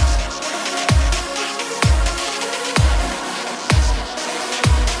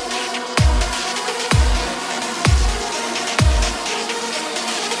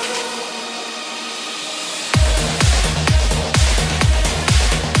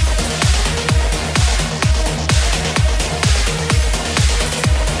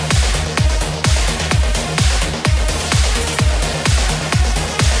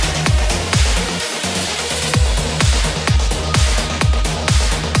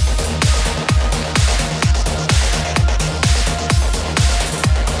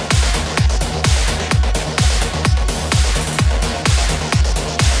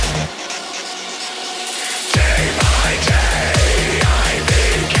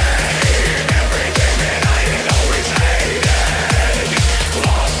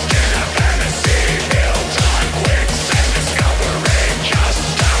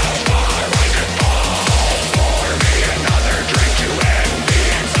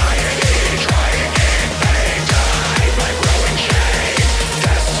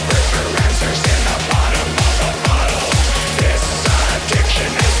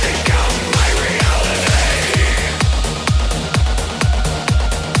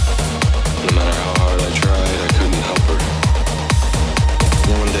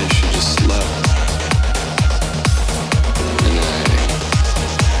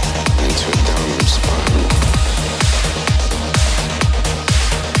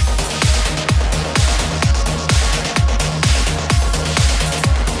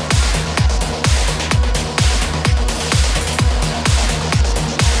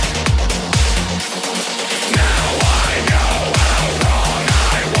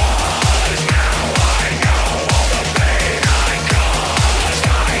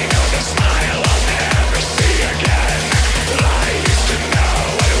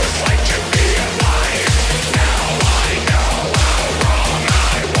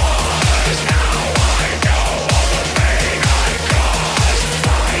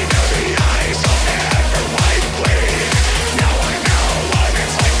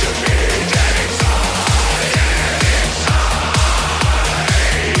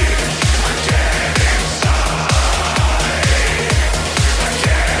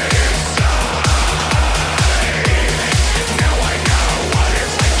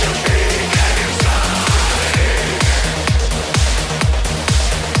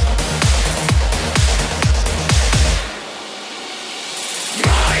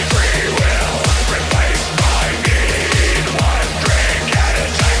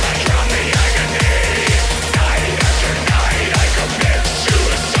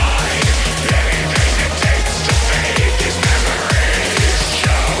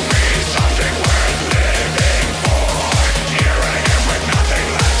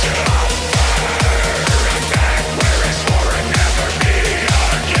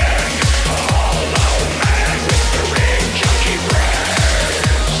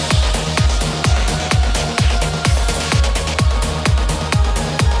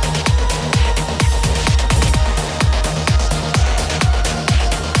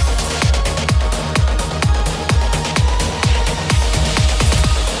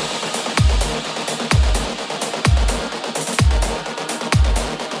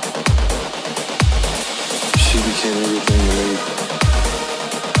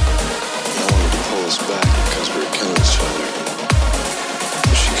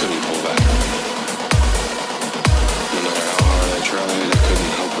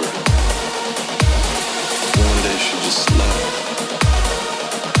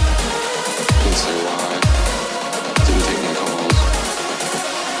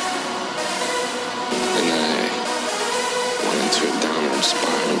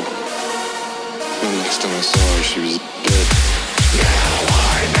 Next time I saw her, she was dead. Now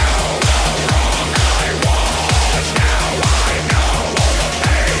I know how wrong I was. Now I know all the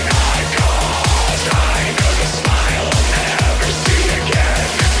pain I caused. I know the smile I'll never see again.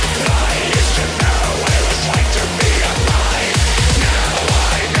 I used to know what it was like to be alive. Now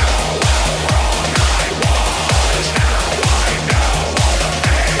I know how wrong I was. Now I know all the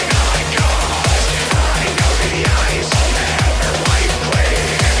pain I caused. I know the eyes I'll never wipe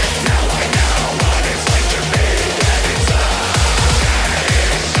clean.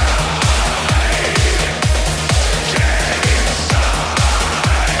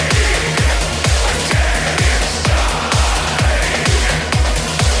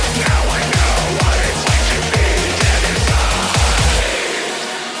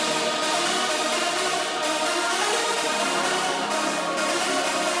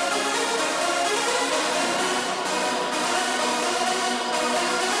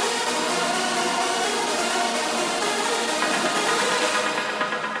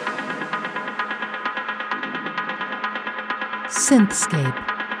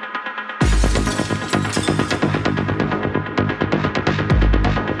 SYNTHscape.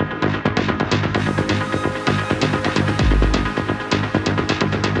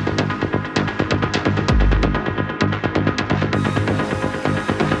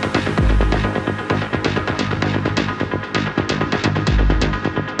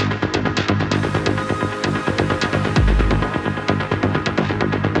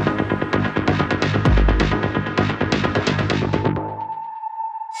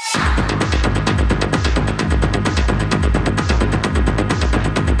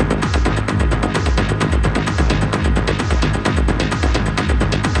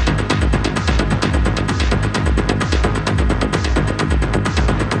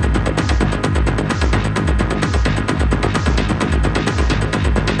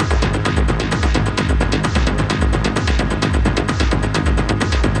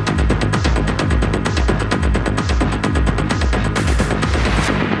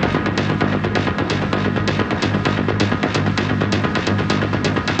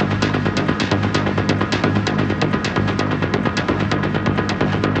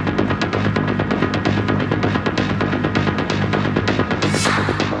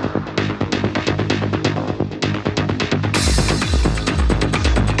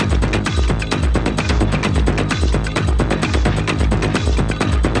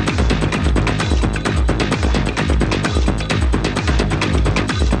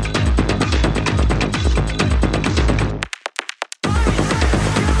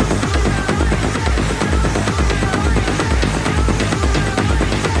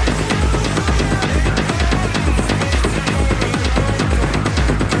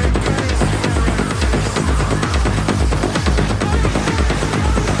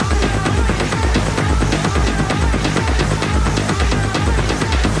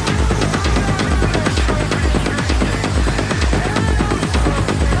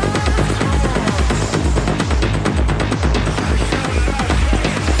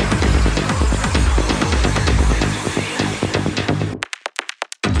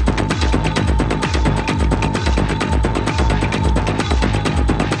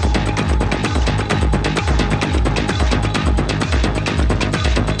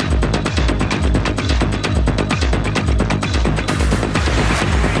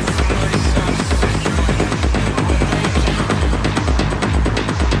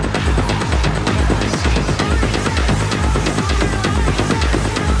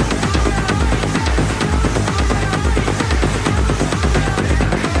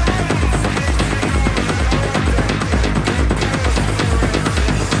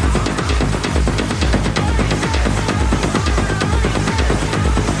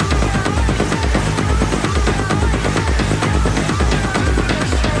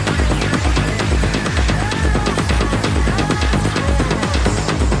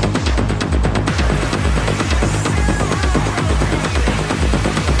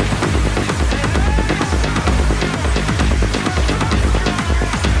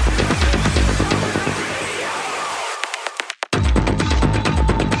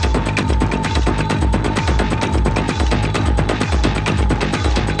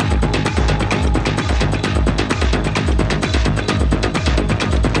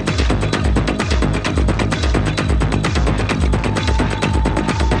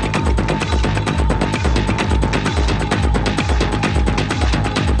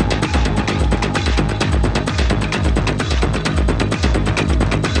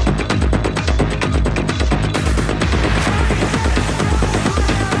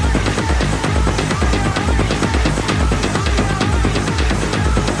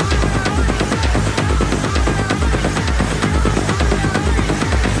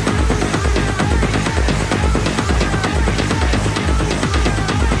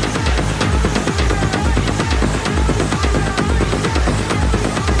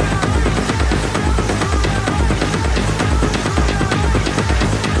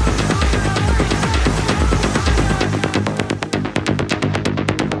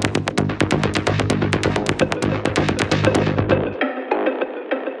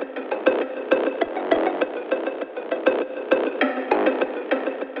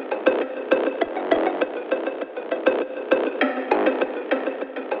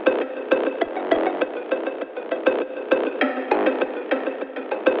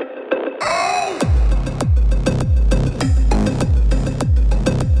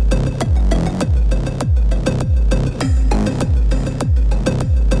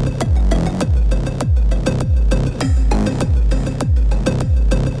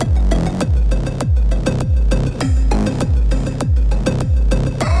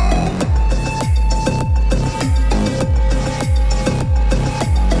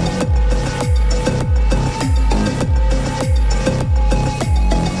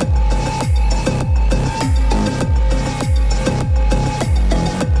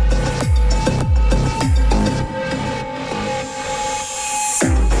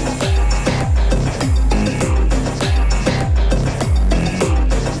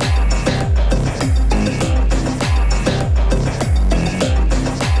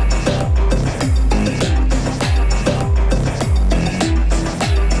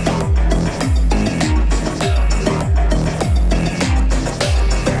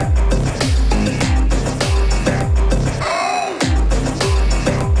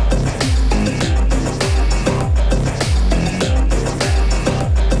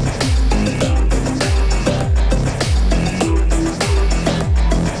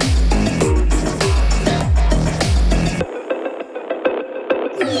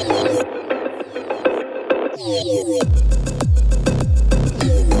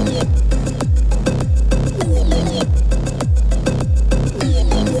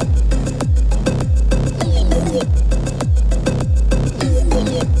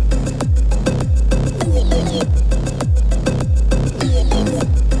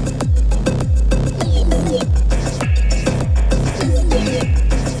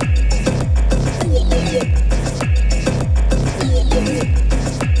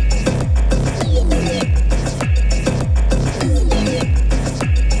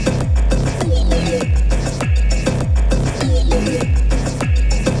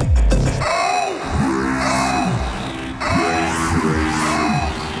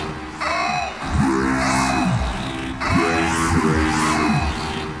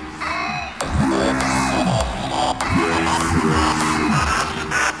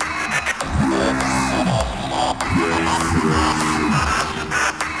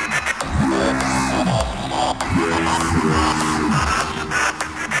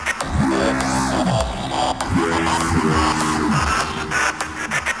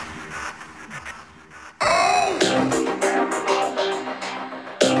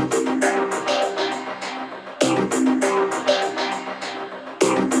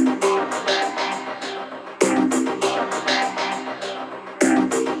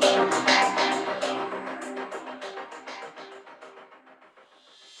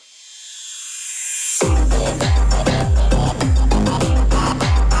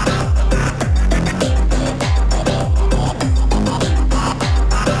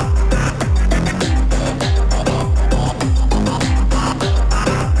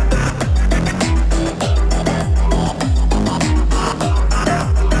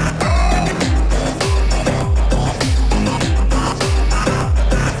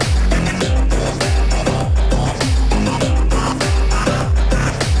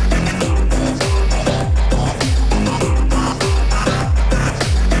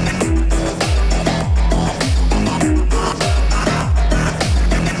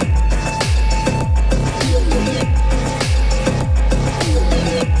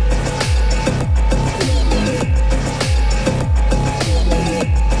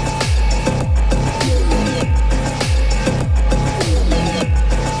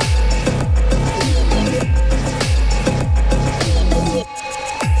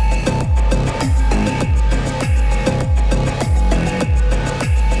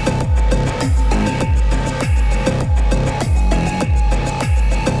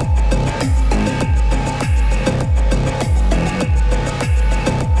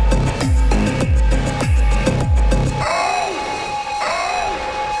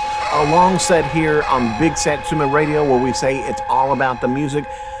 song set here on Big Satsuma Radio where we say it's all about the music.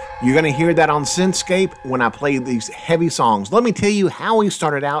 You're going to hear that on SYNTHscape when I play these heavy songs. Let me tell you how we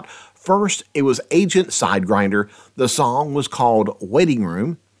started out. First, it was Agent Sidegrinder. The song was called Waiting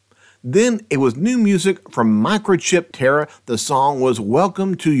Room. Then it was new music from Microchip Terra. The song was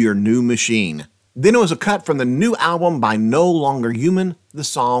Welcome to Your New Machine. Then it was a cut from the new album by No Longer Human. The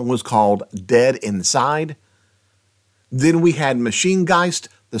song was called Dead Inside. Then we had Machine Geist.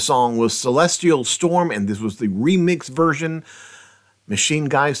 The song was Celestial Storm, and this was the remix version. Machine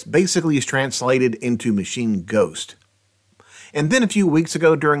Geist basically is translated into Machine Ghost. And then a few weeks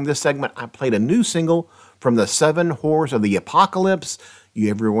ago during this segment, I played a new single from the Seven Whores of the Apocalypse.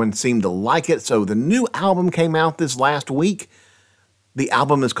 Everyone seemed to like it, so the new album came out this last week. The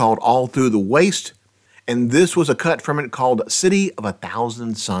album is called All Through the Waste, and this was a cut from it called City of a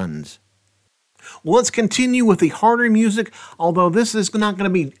Thousand Suns. Well, let's continue with the harder music, although this is not going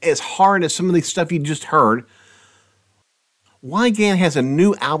to be as hard as some of the stuff you just heard. Wygan has a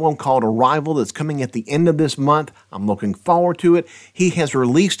new album called Arrival that's coming at the end of this month. I'm looking forward to it. He has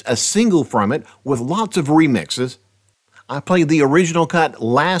released a single from it with lots of remixes. I played the original cut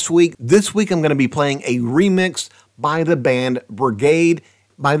last week. This week I'm going to be playing a remix by the band Brigade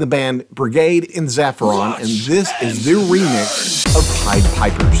in Zephyron, and this is their remix of Pied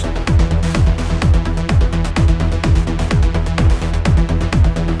Pipers.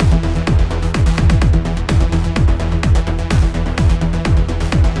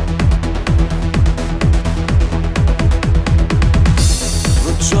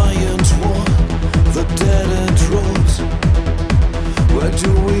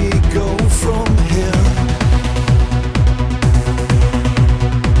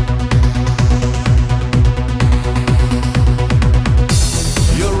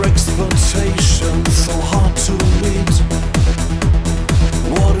 Your ex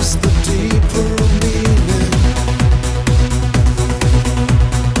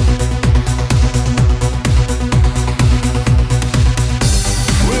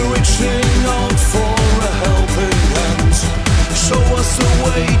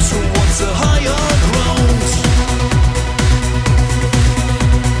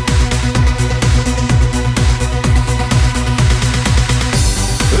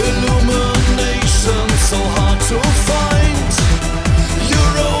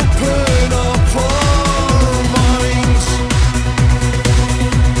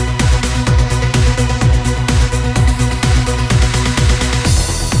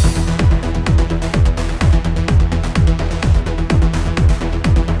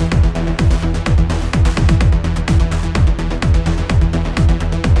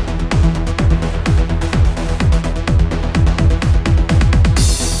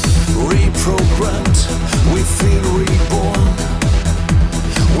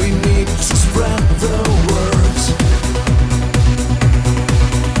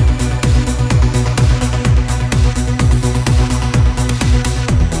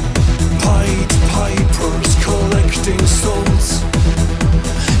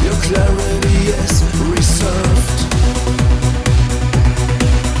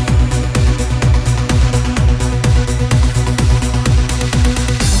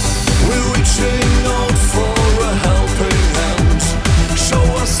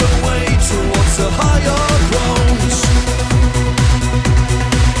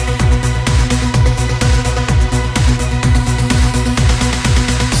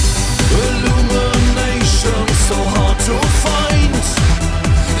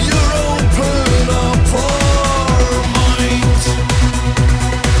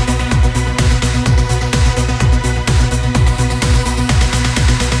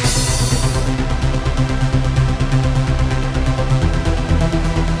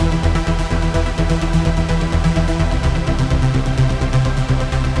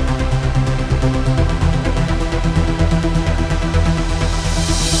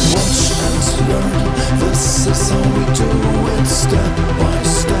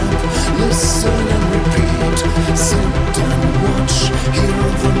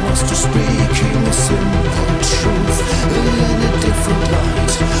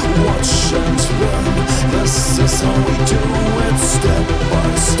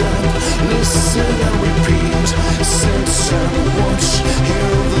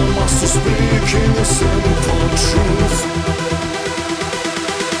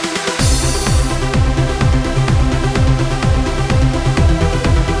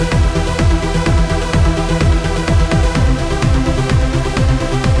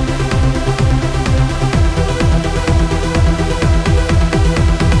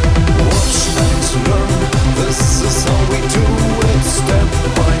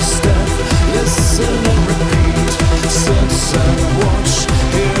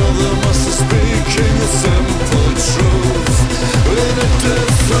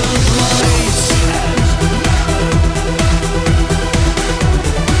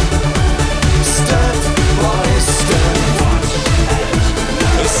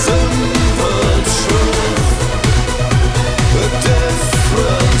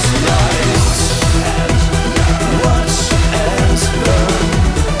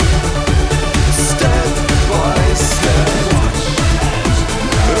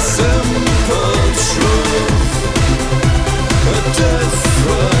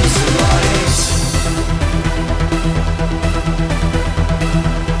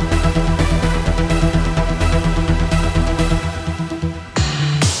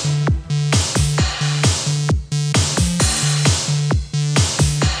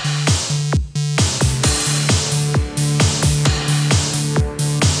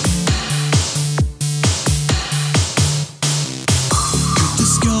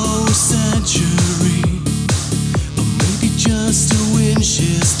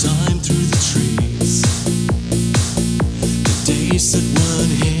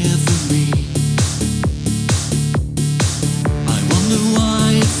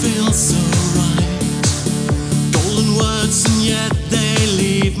felt so right. Golden words and yet they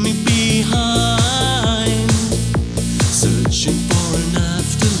leave me behind. Searching for an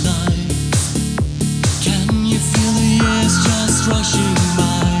afterlife. Can you feel the years just rushing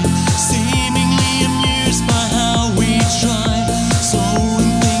by? Seemingly amused by how we try.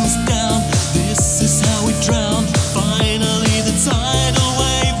 Slowing things down, this is how we drown. Finally the tidal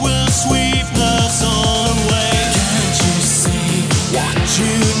wave will sweep us all away. Can't you see what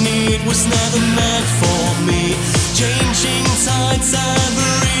you need was never meant for me? Changing tides have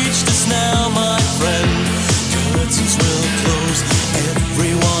reached us now, my friend. Curtains will close,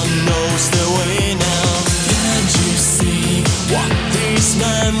 everyone knows the way now. Can't you see what these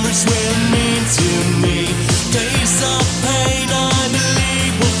memories will mean to me? Days of pain I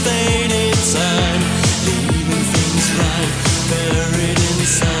believe will fade in time, leaving things right buried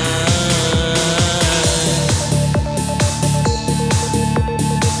inside.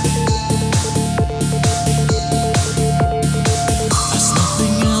 There's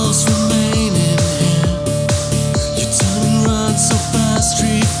nothing else remaining here. You turn and run so fast,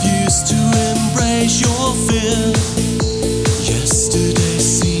 refuse to embrace your fear. Yesterday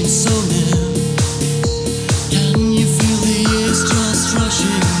seems so near. Can you feel the years just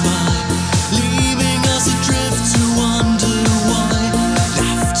rushing by, leaving us adrift to wonder why?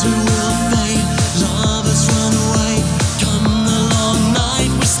 Laughter will fade, lovers run away. Come the long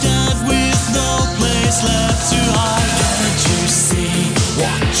night, we're stabbed with no place left to hide. Can't you see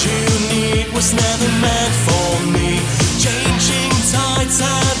what you need was never meant for me? Changing tides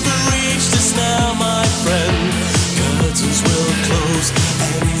have reached us now, my friend. Curtains will close,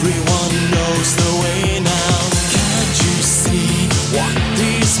 everyone knows the way now. Can't you see what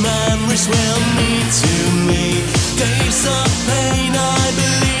these memories will mean to me? Days of pain I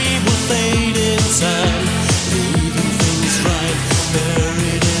believe will fade in time, leaving things right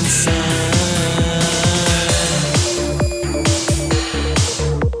buried inside.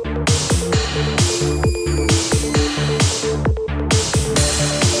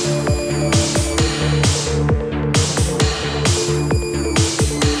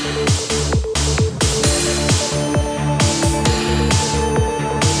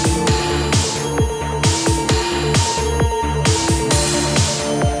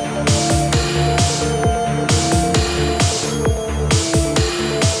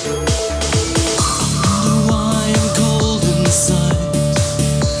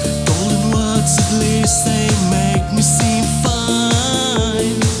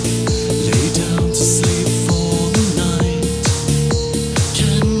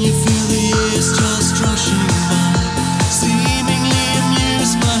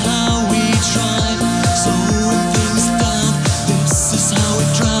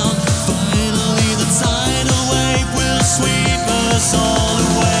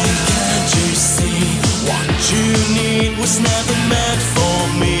 Was never meant for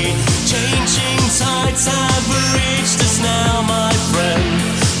me. Changing tides have reached us now, my friend.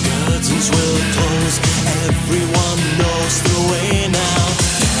 Curtains will close, everyone knows the way now.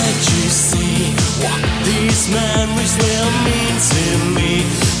 Can't you see what these memories will mean to me?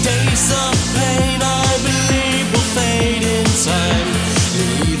 Days of pain I believe will fade in time,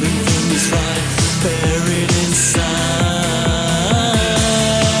 leaving things right buried inside.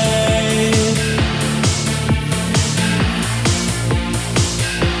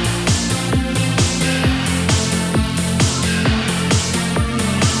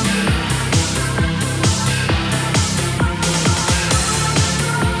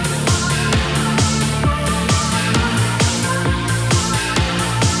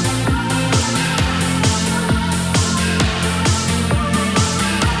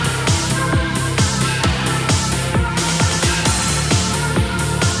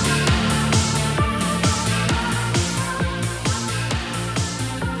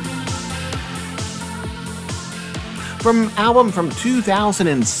 From an album from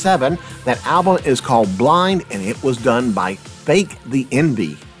 2007, that album is called Blind, and it was done by Fake the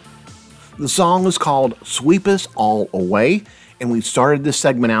Envy. The song is called Sweep Us All Away, and we started this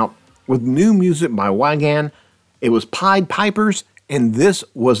segment out with new music by Wagan. It was Pied Pipers, and this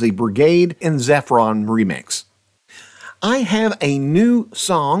was the Brigade and Zephron remix. I have a new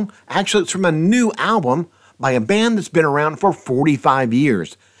song, actually it's from a new album by a band that's been around for 45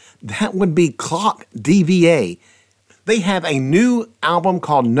 years. That would be Clock DVA. They have a new album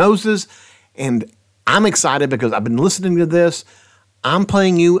called Noses, and I'm excited because I've been listening to this. I'm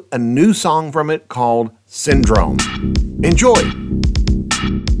playing you a new song from it called Syndrome. Enjoy!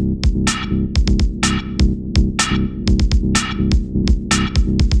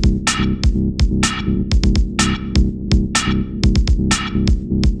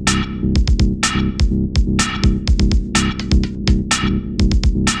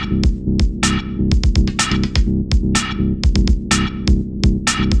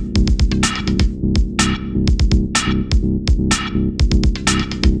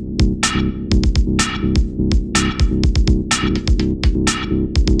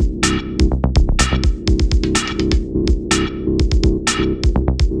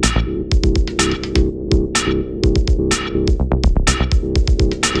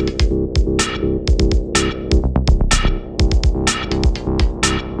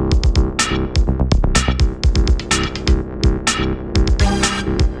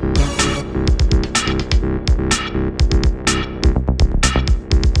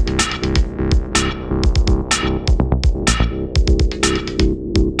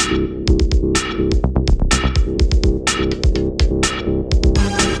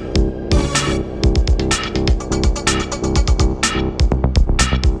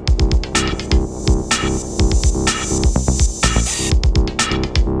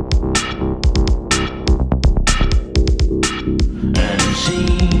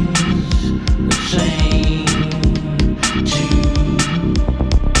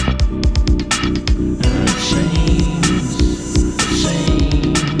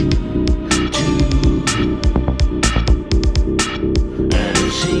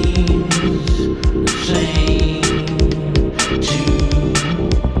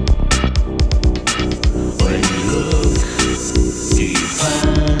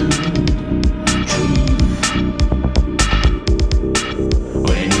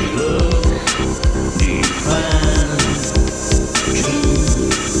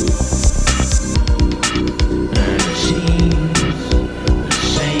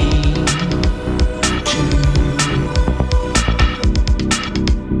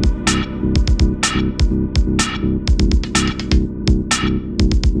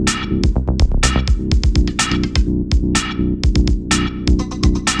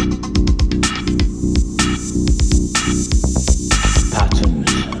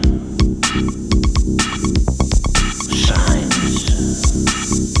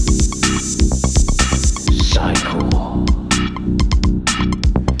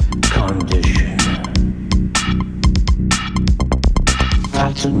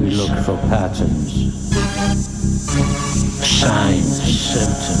 patterns, signs and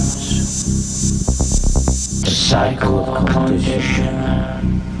symptoms, a cycle of condition.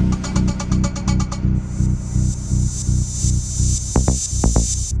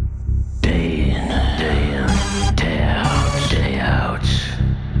 Day in, day out.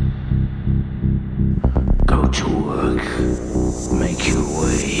 Go to work, make your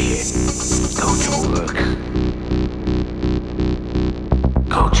way. Go to work.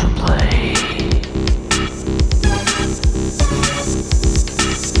 Go to play.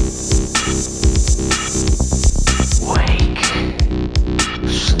 Wake.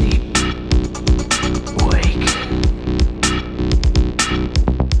 Sleep. Wake.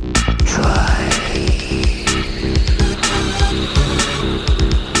 Try.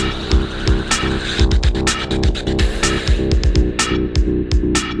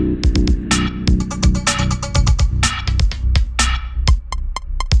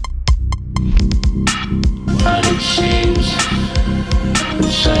 But it seems the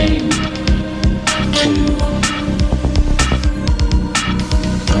same too.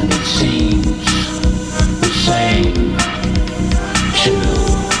 And it seems the same too.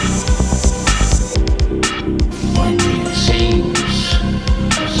 When it seems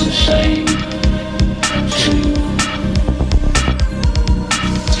the same too.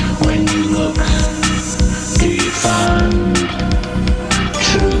 When you look, do you find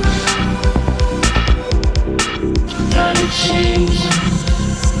truth? And it seems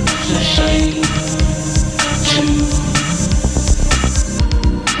the same too.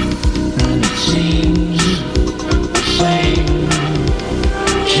 And it seems the same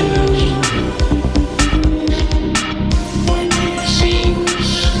too. When it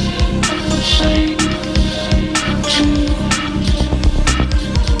seems the same too.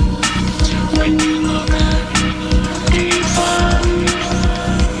 When you look, do you find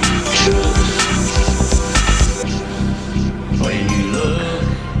truth? When you look,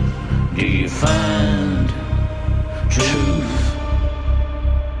 do you find truth?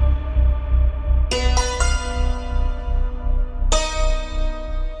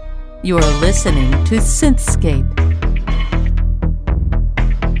 You're listening to SYNTHscape.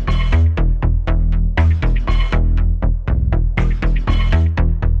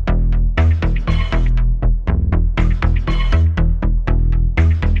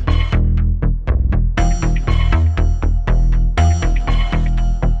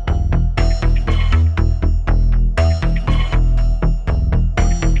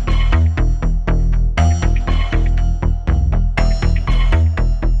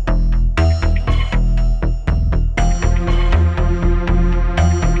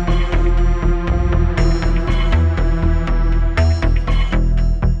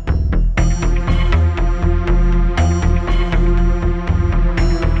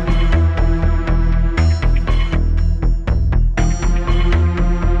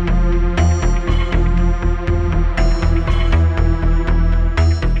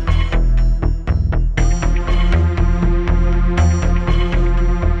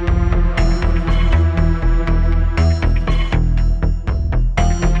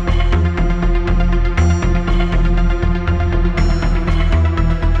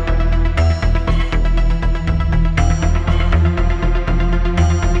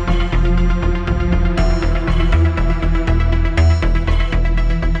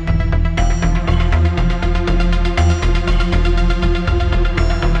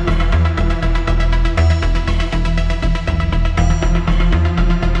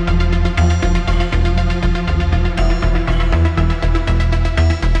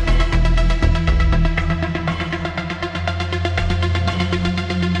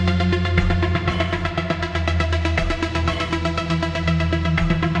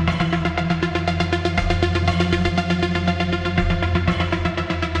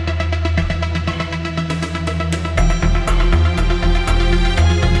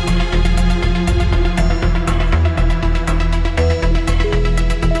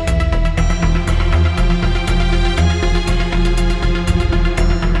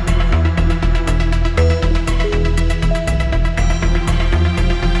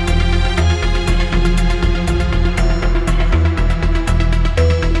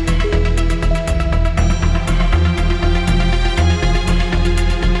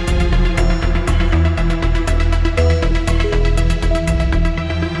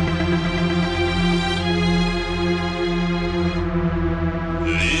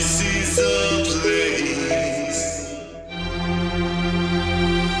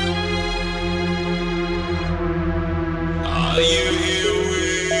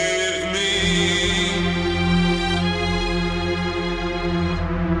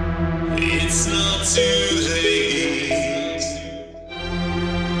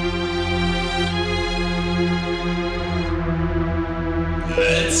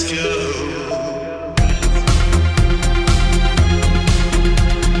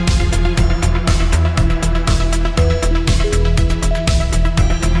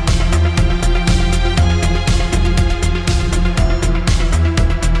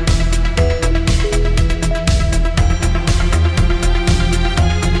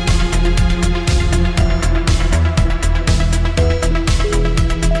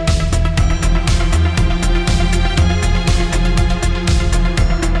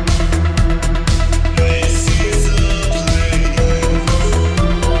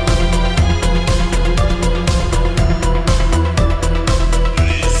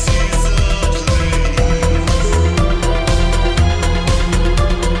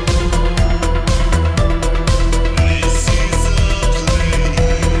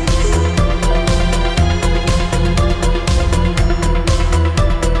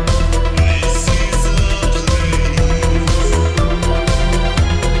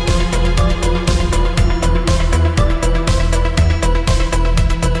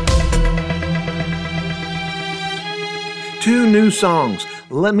 Two new songs.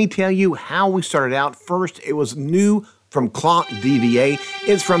 Let me tell you how we started out. First, it was new from Clock DVA.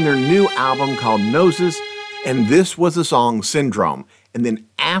 It's from their new album called Noses, and this was the song Syndrome. And then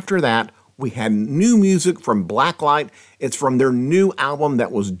after that, we had new music from Blacklight. It's from their new album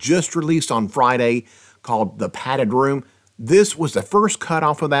that was just released on Friday called The Padded Room. This was the first cut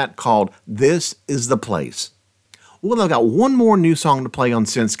off of that called This Is the Place. Well, I've got one more new song to play on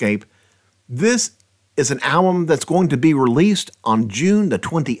SYNTHscape. This is an album that's going to be released on June the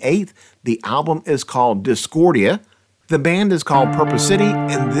 28th. The album is called Discordia. The band is called Purpose City,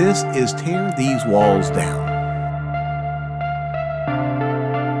 and this is Tear These Walls Down.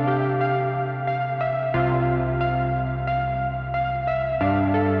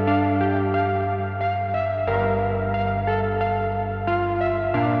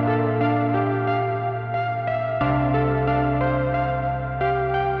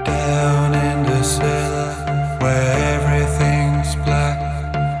 Down in the cellar where everything's black,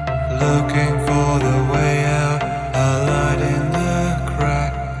 looking for the way out, a light in the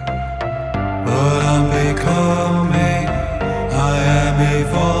crack. But I'm becoming, I am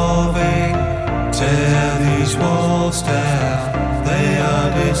evolving. Tear these walls down, they are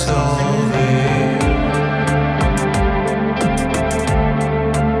dissolving.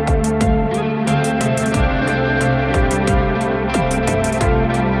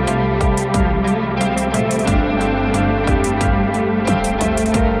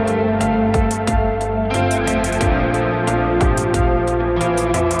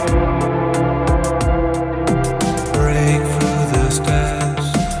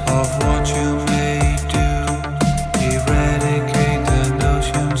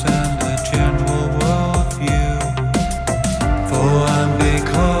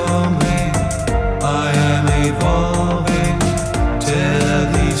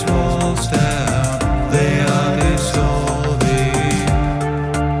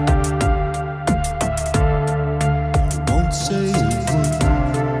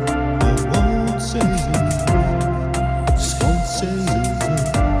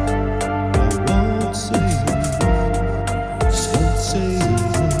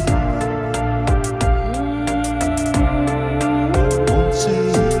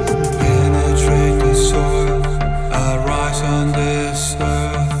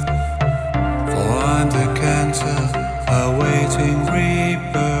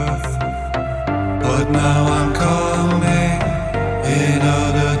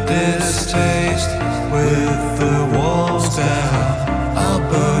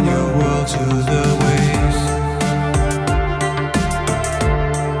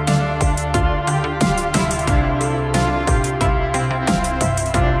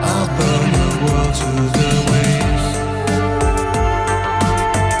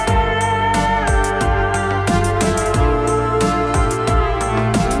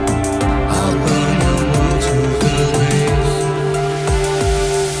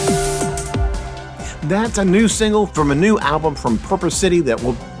 That's a new single from a new album from Purpose City that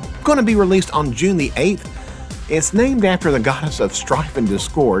will going to be released on June the 8th. It's named after the goddess of strife and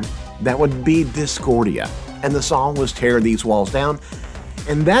discord. That would be Discordia. And the song was Tear These Walls Down.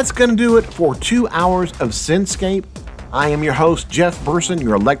 And that's going to do it for 2 hours of SYNTHscape. I am your host, Jeff Burson,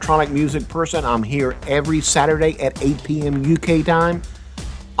 your electronic music person. I'm here every Saturday at 8 p.m. UK time.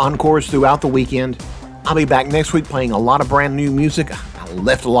 Encores throughout the weekend. I'll be back next week playing a lot of brand new music. I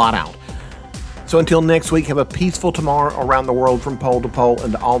left a lot out. So until next week, have a peaceful tomorrow around the world from pole to pole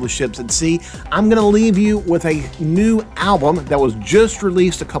and to all the ships at sea. I'm going to leave you with a new album that was just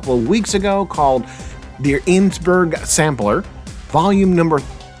released a couple of weeks ago called The Innsbruck Sampler, volume number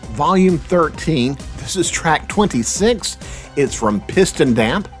Volume 13. This is track 26. It's from Piston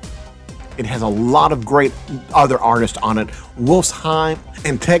Damp. It has a lot of great other artists on it, Wolfsheim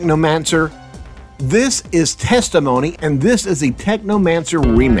and Technomancer. This is Testimony, and this is a Technomancer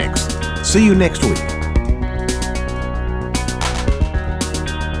remix. See you next week.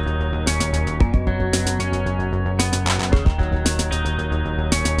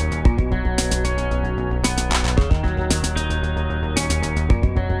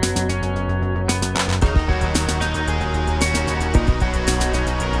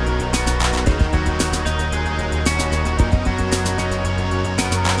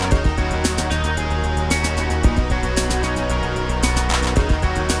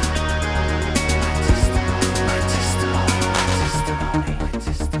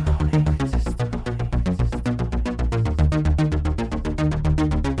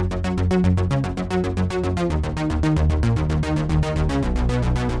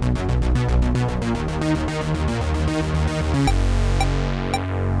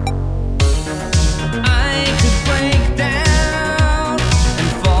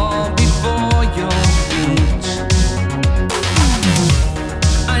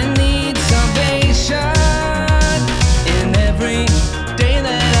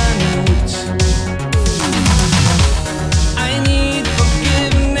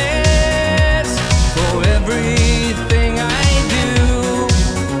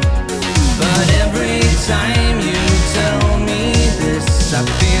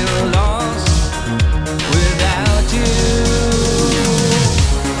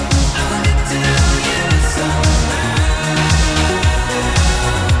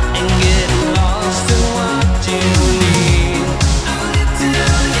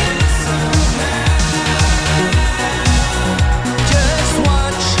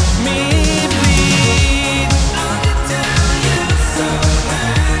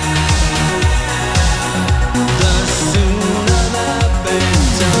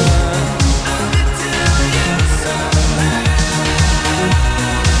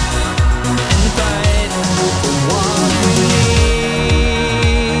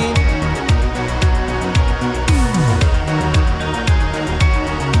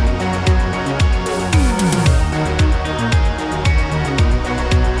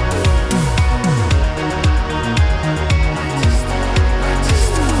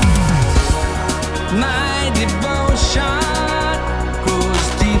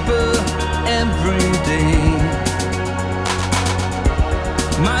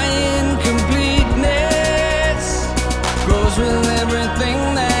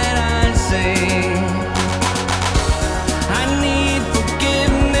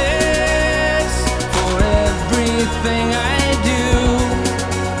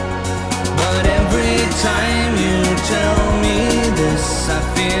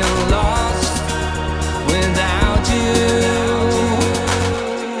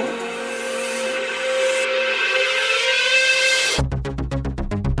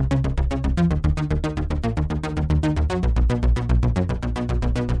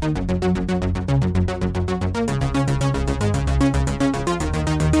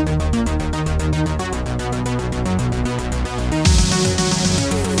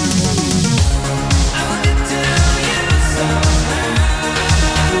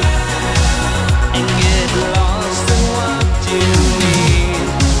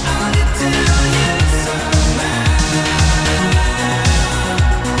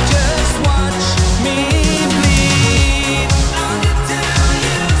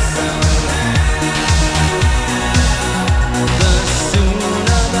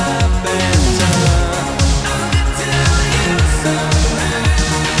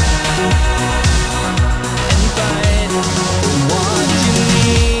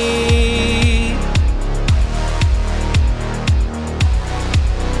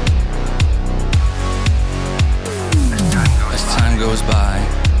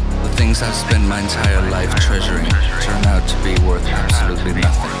 I've spent my entire life treasuring turn out to be worth absolutely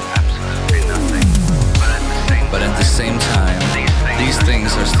nothing. But at the same time, these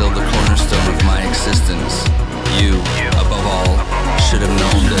things are still the cornerstone of my existence. You, above all,